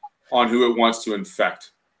selective on who it wants to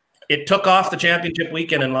infect. It took off the championship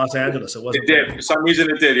weekend in Los Angeles. It did. For some reason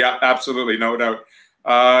it did. Yeah, absolutely. No doubt.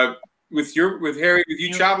 With Harry, with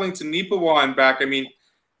you traveling to Nipawa and back, I mean,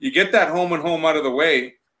 you get that home and home out of the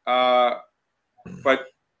way. But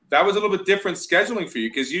that was a little bit different scheduling for you,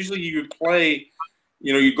 because usually you would play,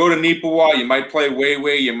 you go to Nipawa, you might play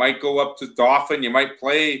Wayway, you might go up to Dauphin, you might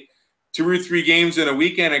play 2 or 3 games in a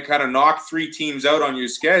weekend and kind of knock 3 teams out on your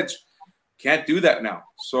schedule. Can't do that now.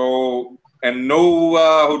 So, and no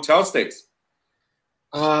hotel stays.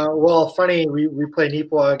 Well, funny, we play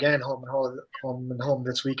Nipawa again, home and home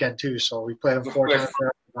this weekend too. So we play them 4 times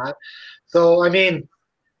after that. So, I mean,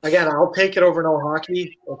 again, I'll take it over no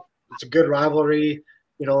hockey. It's a good rivalry.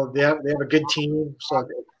 You know, they have a good team, so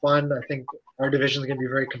it's fun. I think our division is going to be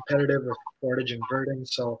very competitive with Portage and Verdun.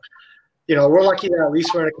 So, you know, we're lucky that at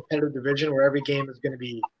least we're in a competitive division where every game is going to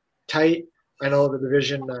be tight. I know the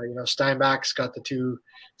division, you know, Steinbach's got the two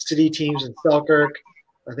city teams in Selkirk.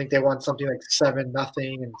 I think they won something like 7-0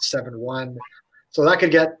 and 7-1. So that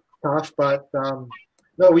could get tough. But,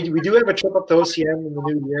 no, we do have a trip up to OCM in the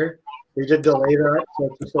new year. They did delay that, so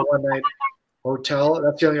it's just a one-night hotel.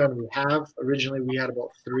 That's the only one we have. Originally, we had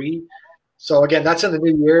about 3. So, again, that's in the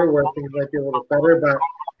new year where things might be a little bit better. But,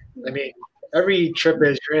 I mean, every trip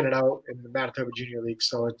is you're in and out in the Manitoba Junior League,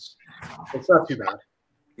 so it's not too bad.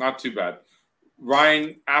 Not too bad.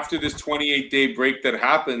 Ryan, after this 28-day break that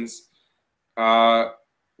happens,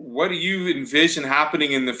 what do you envision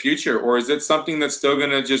happening in the future? Or is it something that's still going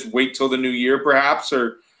to just wait till the new year perhaps,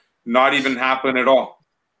 or not even happen at all?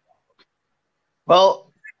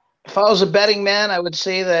 Well, if I was a betting man, I would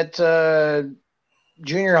say that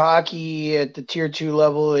junior hockey at the Tier 2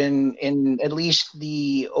 level in at least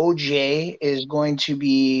the OJ is going to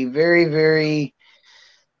be very, very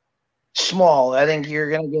small. I think you're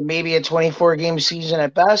going to get maybe a 24-game season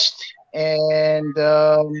at best. And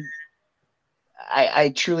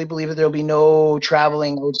I truly believe that there'll be no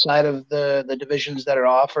traveling outside of the divisions that are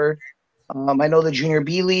offered. I know the Junior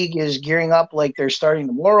B League is gearing up like they're starting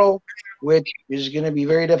tomorrow, which is going to be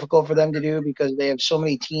very difficult for them to do because they have so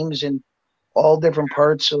many teams in all different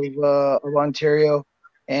parts of Ontario.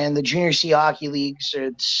 And the Junior C Hockey Leagues,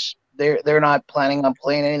 they're not planning on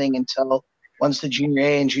playing anything until once the Junior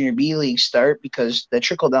A and Junior B Leagues start, because the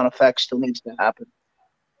trickle-down effect still needs to happen.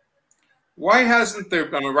 Why hasn't there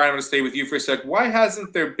 – Ryan, I'm going to stay with you for a sec. Why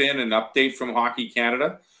hasn't there been an update from Hockey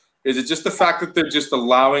Canada? Is it just the fact that they're just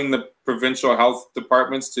allowing the provincial health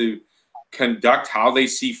departments to conduct how they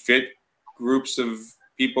see fit groups of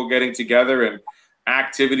people getting together and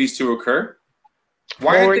activities to occur?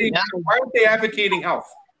 Why aren't they advocating health?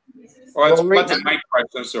 Well, that's a Mike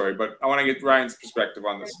question. I'm sorry, but I want to get Ryan's perspective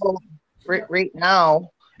on this. Right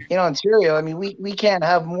now, in Ontario, I mean, we can't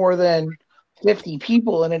have more than 50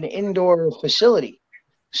 people in an indoor facility.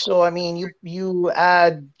 So, I mean, you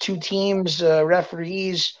add two teams,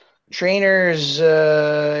 referees, trainers,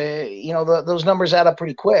 those numbers add up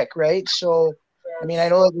pretty quick, right? So, I mean, I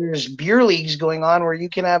know that there's beer leagues going on where you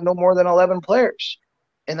can have no more than 11 players,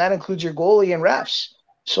 and that includes your goalie and refs.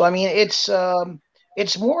 So, I mean, it's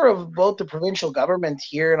more of both the provincial government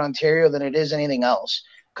here in Ontario than it is anything else.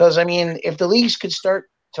 Because, I mean, if the leagues could start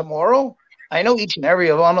tomorrow, I know each and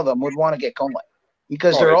every one of them would want to get going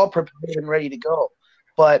because they're all prepared and ready to go.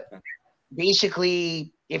 But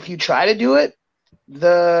basically, if you try to do it,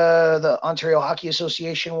 the Ontario Hockey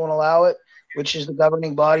Association won't allow it, which is the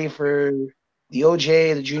governing body for the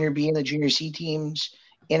OJ, the Junior B, and the Junior C teams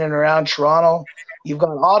in and around Toronto. You've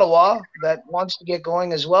got Ottawa that wants to get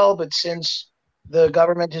going as well, but since the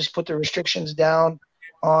government has put the restrictions down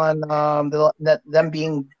on them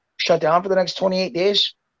being shut down for the next 28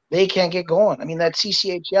 days, they can't get going. I mean, that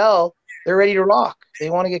CCHL, they're ready to rock.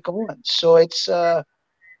 They want to get going. So it's a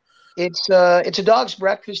dog's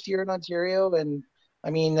breakfast here in Ontario. And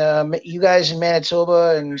I mean, you guys in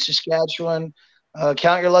Manitoba and Saskatchewan,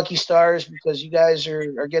 count your lucky stars because you guys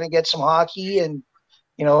are going to get some hockey. And,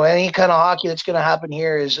 any kind of hockey that's going to happen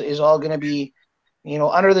here is all going to be,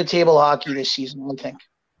 under the table hockey this season, I think.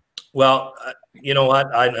 Well, you know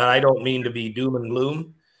what? I don't mean to be doom and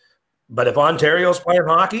gloom, but if Ontario's playing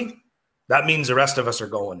hockey, that means the rest of us are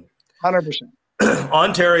going. 100%.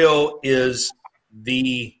 Ontario is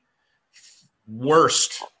the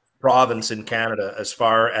worst province in Canada as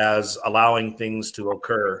far as allowing things to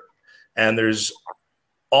occur. And there's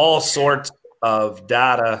all sorts of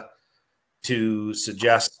data to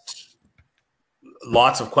suggest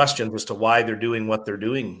lots of questions as to why they're doing what they're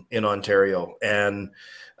doing in Ontario. And,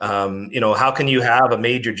 how can you have a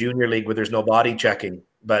major junior league where there's no body checking,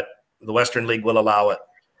 but the Western League will allow it?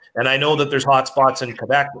 And I know that there's hot spots in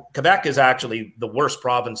Quebec. Quebec is actually the worst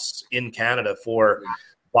province in Canada for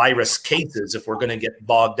virus cases if we're going to get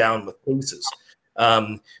bogged down with cases.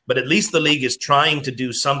 But at least the league is trying to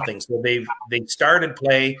do something. So they've started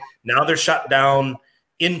play. Now they're shut down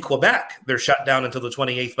in Quebec. They're shut down until the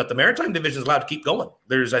 28th, but the Maritime Division is allowed to keep going.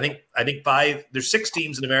 There's, I think there's 6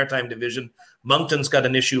 teams in the Maritime Division. Moncton's got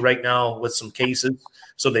an issue right now with some cases.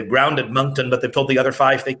 So they've grounded Moncton, but they've told the other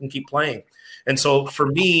 5 they can keep playing. And so for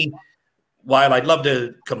me, while I'd love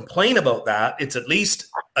to complain about that, it's at least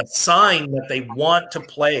a sign that they want to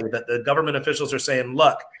play, that the government officials are saying,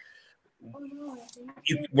 look,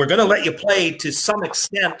 we're going to let you play to some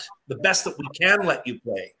extent, the best that we can let you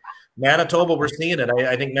play. Manitoba, we're seeing it.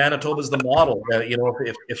 I think Manitoba is the model. You know,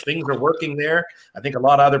 if things are working there, I think a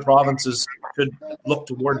lot of other provinces should look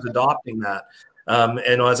towards adopting that.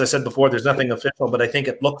 And as I said before, there's nothing official, but I think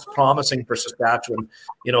it looks promising for Saskatchewan,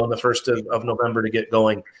 you know, in the 1st of November to get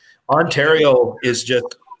going. Ontario is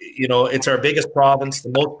just, you know, it's our biggest province.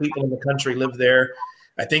 The most people in the country live there.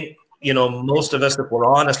 I think, you know, most of us, if we're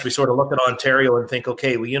honest, we sort of look at Ontario and think,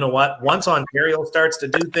 okay, well, you know what? Once Ontario starts to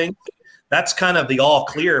do things, that's kind of the all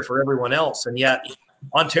clear for everyone else. And yet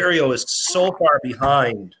Ontario is so far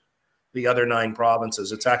behind the other 9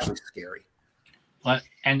 provinces. It's actually scary. But,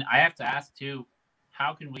 and I have to ask too,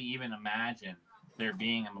 how can we even imagine there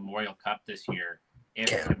being a Memorial Cup this year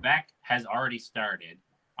if Quebec has already started?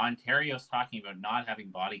 Ontario's talking about not having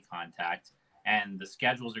body contact, and the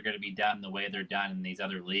schedules are going to be done the way they're done in these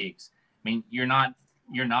other leagues. I mean, you're not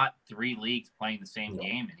 3 leagues playing the same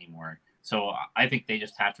game anymore. So I think they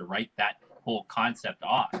just have to write that whole concept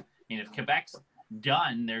off. I mean, if Quebec's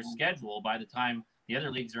done their schedule by the time the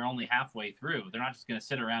other leagues are only halfway through, they're not just going to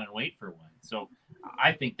sit around and wait for one. So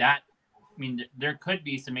I think that, I mean, there could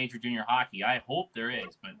be some major junior hockey. I hope there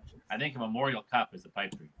is, but I think a Memorial Cup is the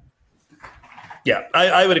pipe dream. Yeah,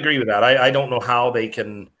 I would agree with that. I don't know how they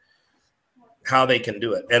can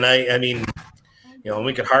do it. And I mean, you know,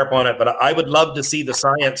 we could harp on it, but I would love to see the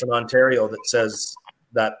science in Ontario that says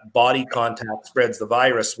that body contact spreads the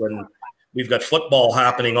virus when we've got football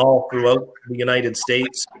happening all throughout the United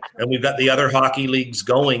States and we've got the other hockey leagues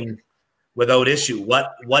going without issue.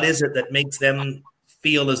 What is it that makes them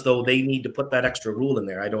feel as though they need to put that extra rule in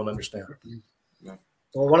there? I don't understand.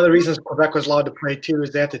 Well, one of the reasons Quebec was allowed to play too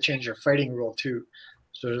is they had to change their fighting rule too.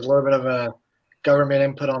 So there's a little bit of a government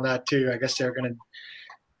input on that too. I guess they're going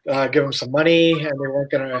to give them some money, and they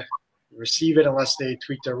weren't going to receive it unless they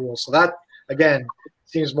tweaked their rules. So that, again,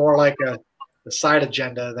 seems more like a side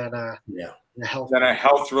agenda than a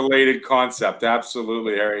health-related concept.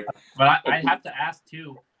 Absolutely, Harry. But I have to ask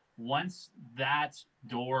too. Once that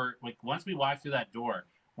door, like once we walk through that door,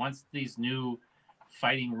 once these new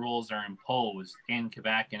fighting rules are imposed in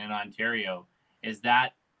Quebec and in Ontario, is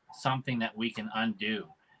that something that we can undo?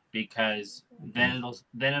 Because then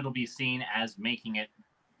it'll be seen as making it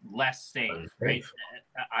less safe, right?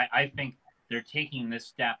 I think they're taking this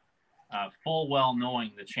step full well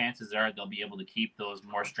knowing the chances are they'll be able to keep those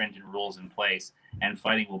more stringent rules in place, and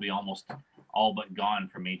fighting will be almost all but gone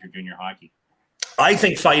from major junior hockey. I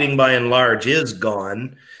think fighting by and large is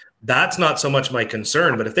gone. That's not so much my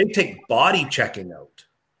concern, but if they take body checking out,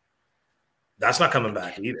 that's not coming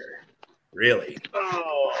back either, really.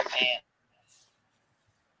 Oh, man.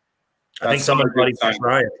 I think somebody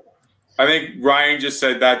Ryan. I think Ryan just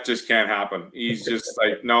said that just can't happen. He's just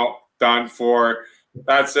like, no, done for.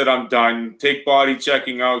 That's it. I'm done. Take body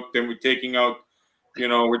checking out. Then we're taking out,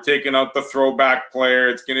 we're taking out the throwback player.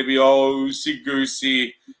 It's going to be all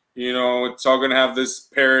loosey-goosey. It's all going to have this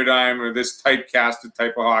paradigm or this typecasted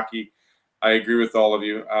type of hockey. I agree with all of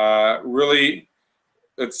you. Really,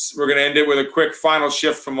 we're going to end it with a quick final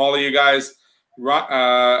shift from all of you guys.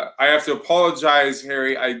 I have to apologize,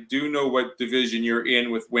 Harry. I do know what division you're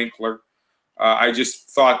in with Winkler. I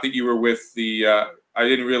just thought that you were with the I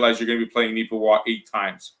didn't realize you're going to be playing Neepawa 8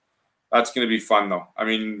 times. That's going to be fun, though. I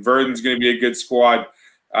mean, Verdon's going to be a good squad,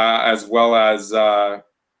 as well as the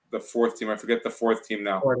 4th team. I forget the 4th team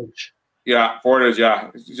now. Portage. Yeah, Portage, yeah.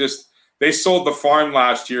 Just they sold the farm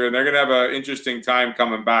last year, and they're going to have an interesting time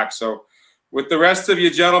coming back. So with the rest of you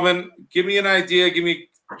gentlemen, give me an idea. Give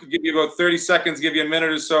you about 30 seconds, give you a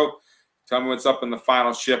minute or so. Tell me what's up in the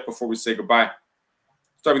final shift before we say goodbye.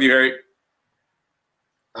 Start with you, Harry.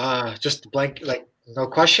 Just blank, like no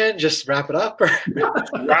question. Just wrap it up.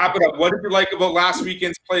 Wrap it up. What did you like about last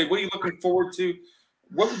weekend's play? What are you looking forward to?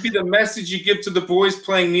 What would be the message you give to the boys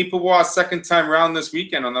playing Neepawa second time round this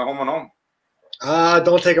weekend on the home and home?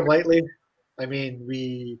 Don't take them lightly. I mean,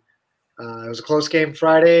 it was a close game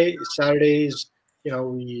Friday. Saturdays,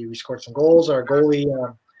 we scored some goals. Our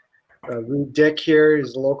goalie, Reed Dick here,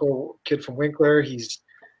 is a local kid from Winkler. He's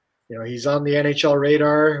on the NHL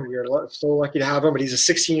radar. We are so lucky to have him. But he's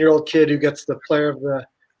a 16-year-old kid who gets the player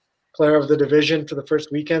of the division for the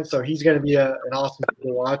first weekend. So he's going to be an awesome kid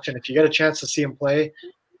to watch. And if you get a chance to see him play,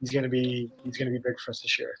 he's going to be big for us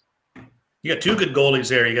this year. You got 2 good goalies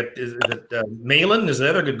there. You got is it Malin is the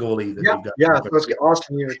other good goalie that you've got. Yeah, so it's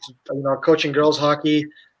awesome. Coaching girls hockey.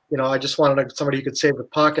 I just wanted somebody who could save the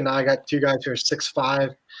puck, and now I got 2 guys who are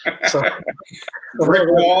 6'5". So brick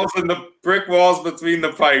walls between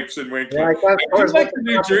the pipes and Winkler. Yeah,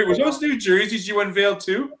 was those new jerseys you unveiled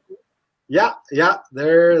too? Yeah,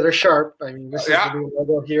 they're sharp. I mean, this is the new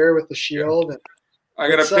logo here with the shield. And I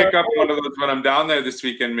gotta pick up one of those when I'm down there this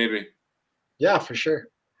weekend, maybe. Yeah, for sure.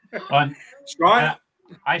 Well, Shawn?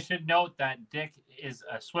 I should note that Dick is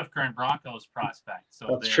a Swift Current Broncos prospect. So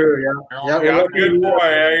That's true, yeah. Yeah, good boy.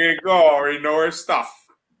 There you go. Already know our stuff.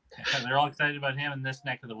 They're all excited about him in this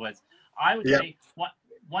neck of the woods. I would say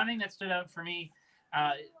one thing that stood out for me,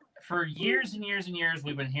 for years and years and years,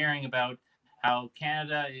 we've been hearing about how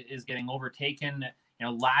Canada is getting overtaken. You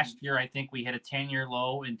know, last year, I think we hit a 10-year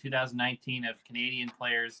low in 2019 of Canadian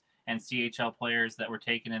players and CHL players that were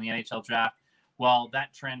taken in the NHL draft. Well,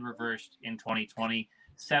 that trend reversed in 2020.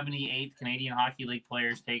 78 Canadian Hockey League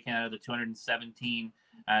players taken out of the 217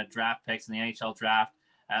 draft picks in the NHL draft.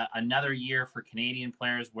 Another year for Canadian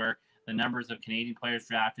players where the numbers of Canadian players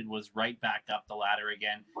drafted was right back up the ladder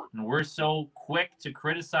again. And we're so quick to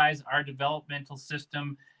criticize our developmental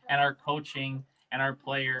system and our coaching and our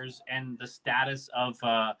players and the status of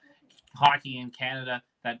hockey in Canada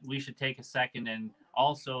that we should take a second and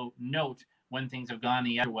also note when things have gone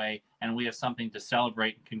the other way, and we have something to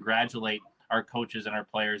celebrate and congratulate our coaches and our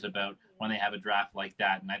players about when they have a draft like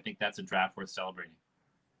that. And I think that's a draft worth celebrating.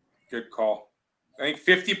 Good call. I think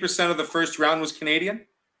 50% of the first round was Canadian.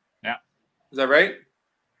 Yeah. Is that right?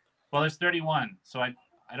 Well, there's 31, so I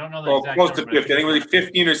don't know the exact close number, to 50. I think it was like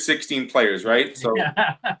 15 or 16 players, right? So,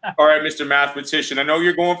 Yeah. All right, Mr. Mathematician. I know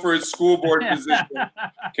you're going for a school board position.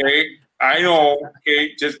 Okay, I know.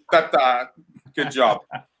 Okay, just good job.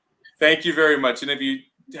 Thank you very much. And if you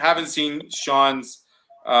haven't seen Shawn's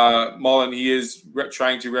Mullin, he is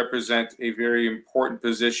trying to represent a very important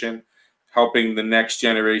position, helping the next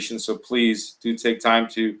generation. So please do take time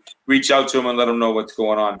to reach out to him and let him know what's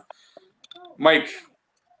going on. Mike,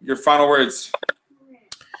 your final words.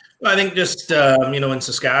 Well, I think just, in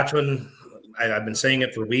Saskatchewan, I've been saying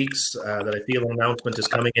it for weeks, that I feel an announcement is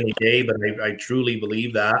coming any day, but I truly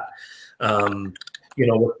believe that.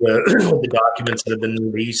 With the documents that have been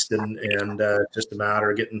released and just a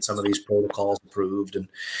matter of getting some of these protocols approved. And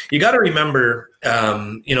you got to remember,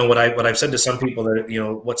 what I've said to some people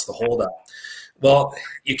that, what's the holdup? Well,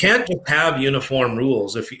 you can't just have uniform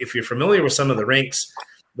rules. If you're familiar with some of the rinks,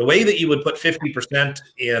 the way that you would put 50%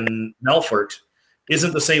 in Melfort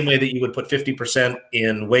isn't the same way that you would put 50%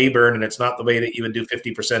 in Weyburn, and it's not the way that you would do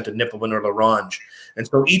 50% in Nipawin or La Ronge. And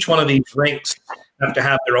so each one of these rinks have to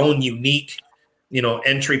have their own unique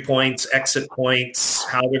entry points, exit points,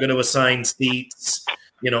 how they're going to assign seats,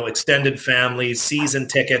 extended families, season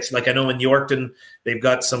tickets. Like I know in Yorkton, they've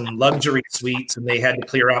got some luxury suites and they had to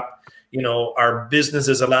clear up, are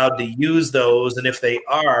businesses allowed to use those? And if they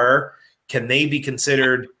are, can they be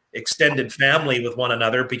considered extended family with one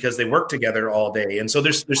another because they work together all day? And so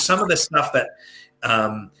there's some of this stuff that,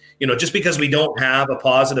 just because we don't have a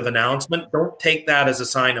positive announcement, don't take that as a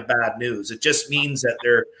sign of bad news. It just means that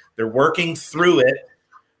they're working through it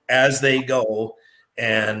as they go,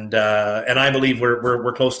 and I believe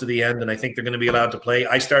we're close to the end, and I think they're going to be allowed to play.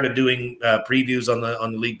 I started doing previews on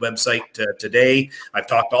the league website today. I've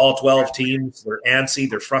talked to all 12 teams. They're antsy,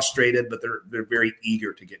 they're frustrated, but they're very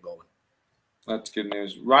eager to get going. That's good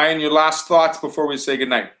news. Ryan, your last thoughts before we say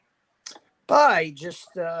goodnight. I just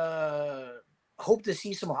hope to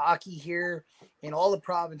see some hockey here in all the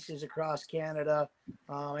provinces across Canada.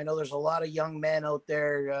 I know there's a lot of young men out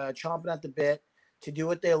there chomping at the bit to do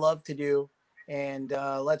what they love to do. And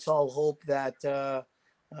let's all hope that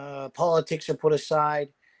politics are put aside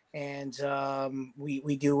and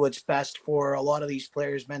we do what's best for a lot of these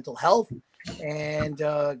players' mental health and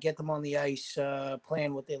get them on the ice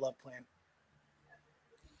playing what they love playing.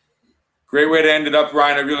 Great way to end it up,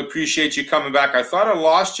 Ryan. I really appreciate you coming back. I thought I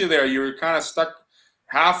lost you there. You were kind of stuck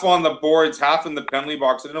half on the boards, half in the penalty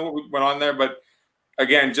box. I don't know what went on there, but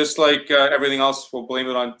again, just like everything else, we'll blame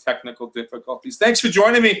it on technical difficulties. Thanks for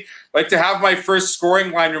joining me. I'd like to have my first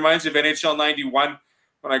scoring line. Reminds me of NHL 91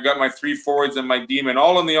 when I got my 3 forwards and my demon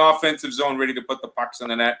all in the offensive zone ready to put the pucks in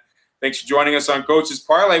the net. Thanks for joining us on Coaches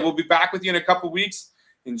Parley. We'll be back with you in a couple weeks.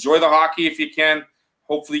 Enjoy the hockey if you can.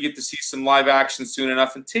 Hopefully you get to see some live action soon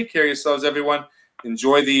enough. And take care of yourselves, everyone.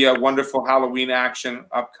 Enjoy the wonderful Halloween action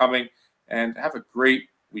upcoming. And have a great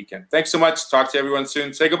weekend. Thanks so much. Talk to everyone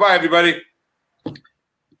soon. Say goodbye, everybody.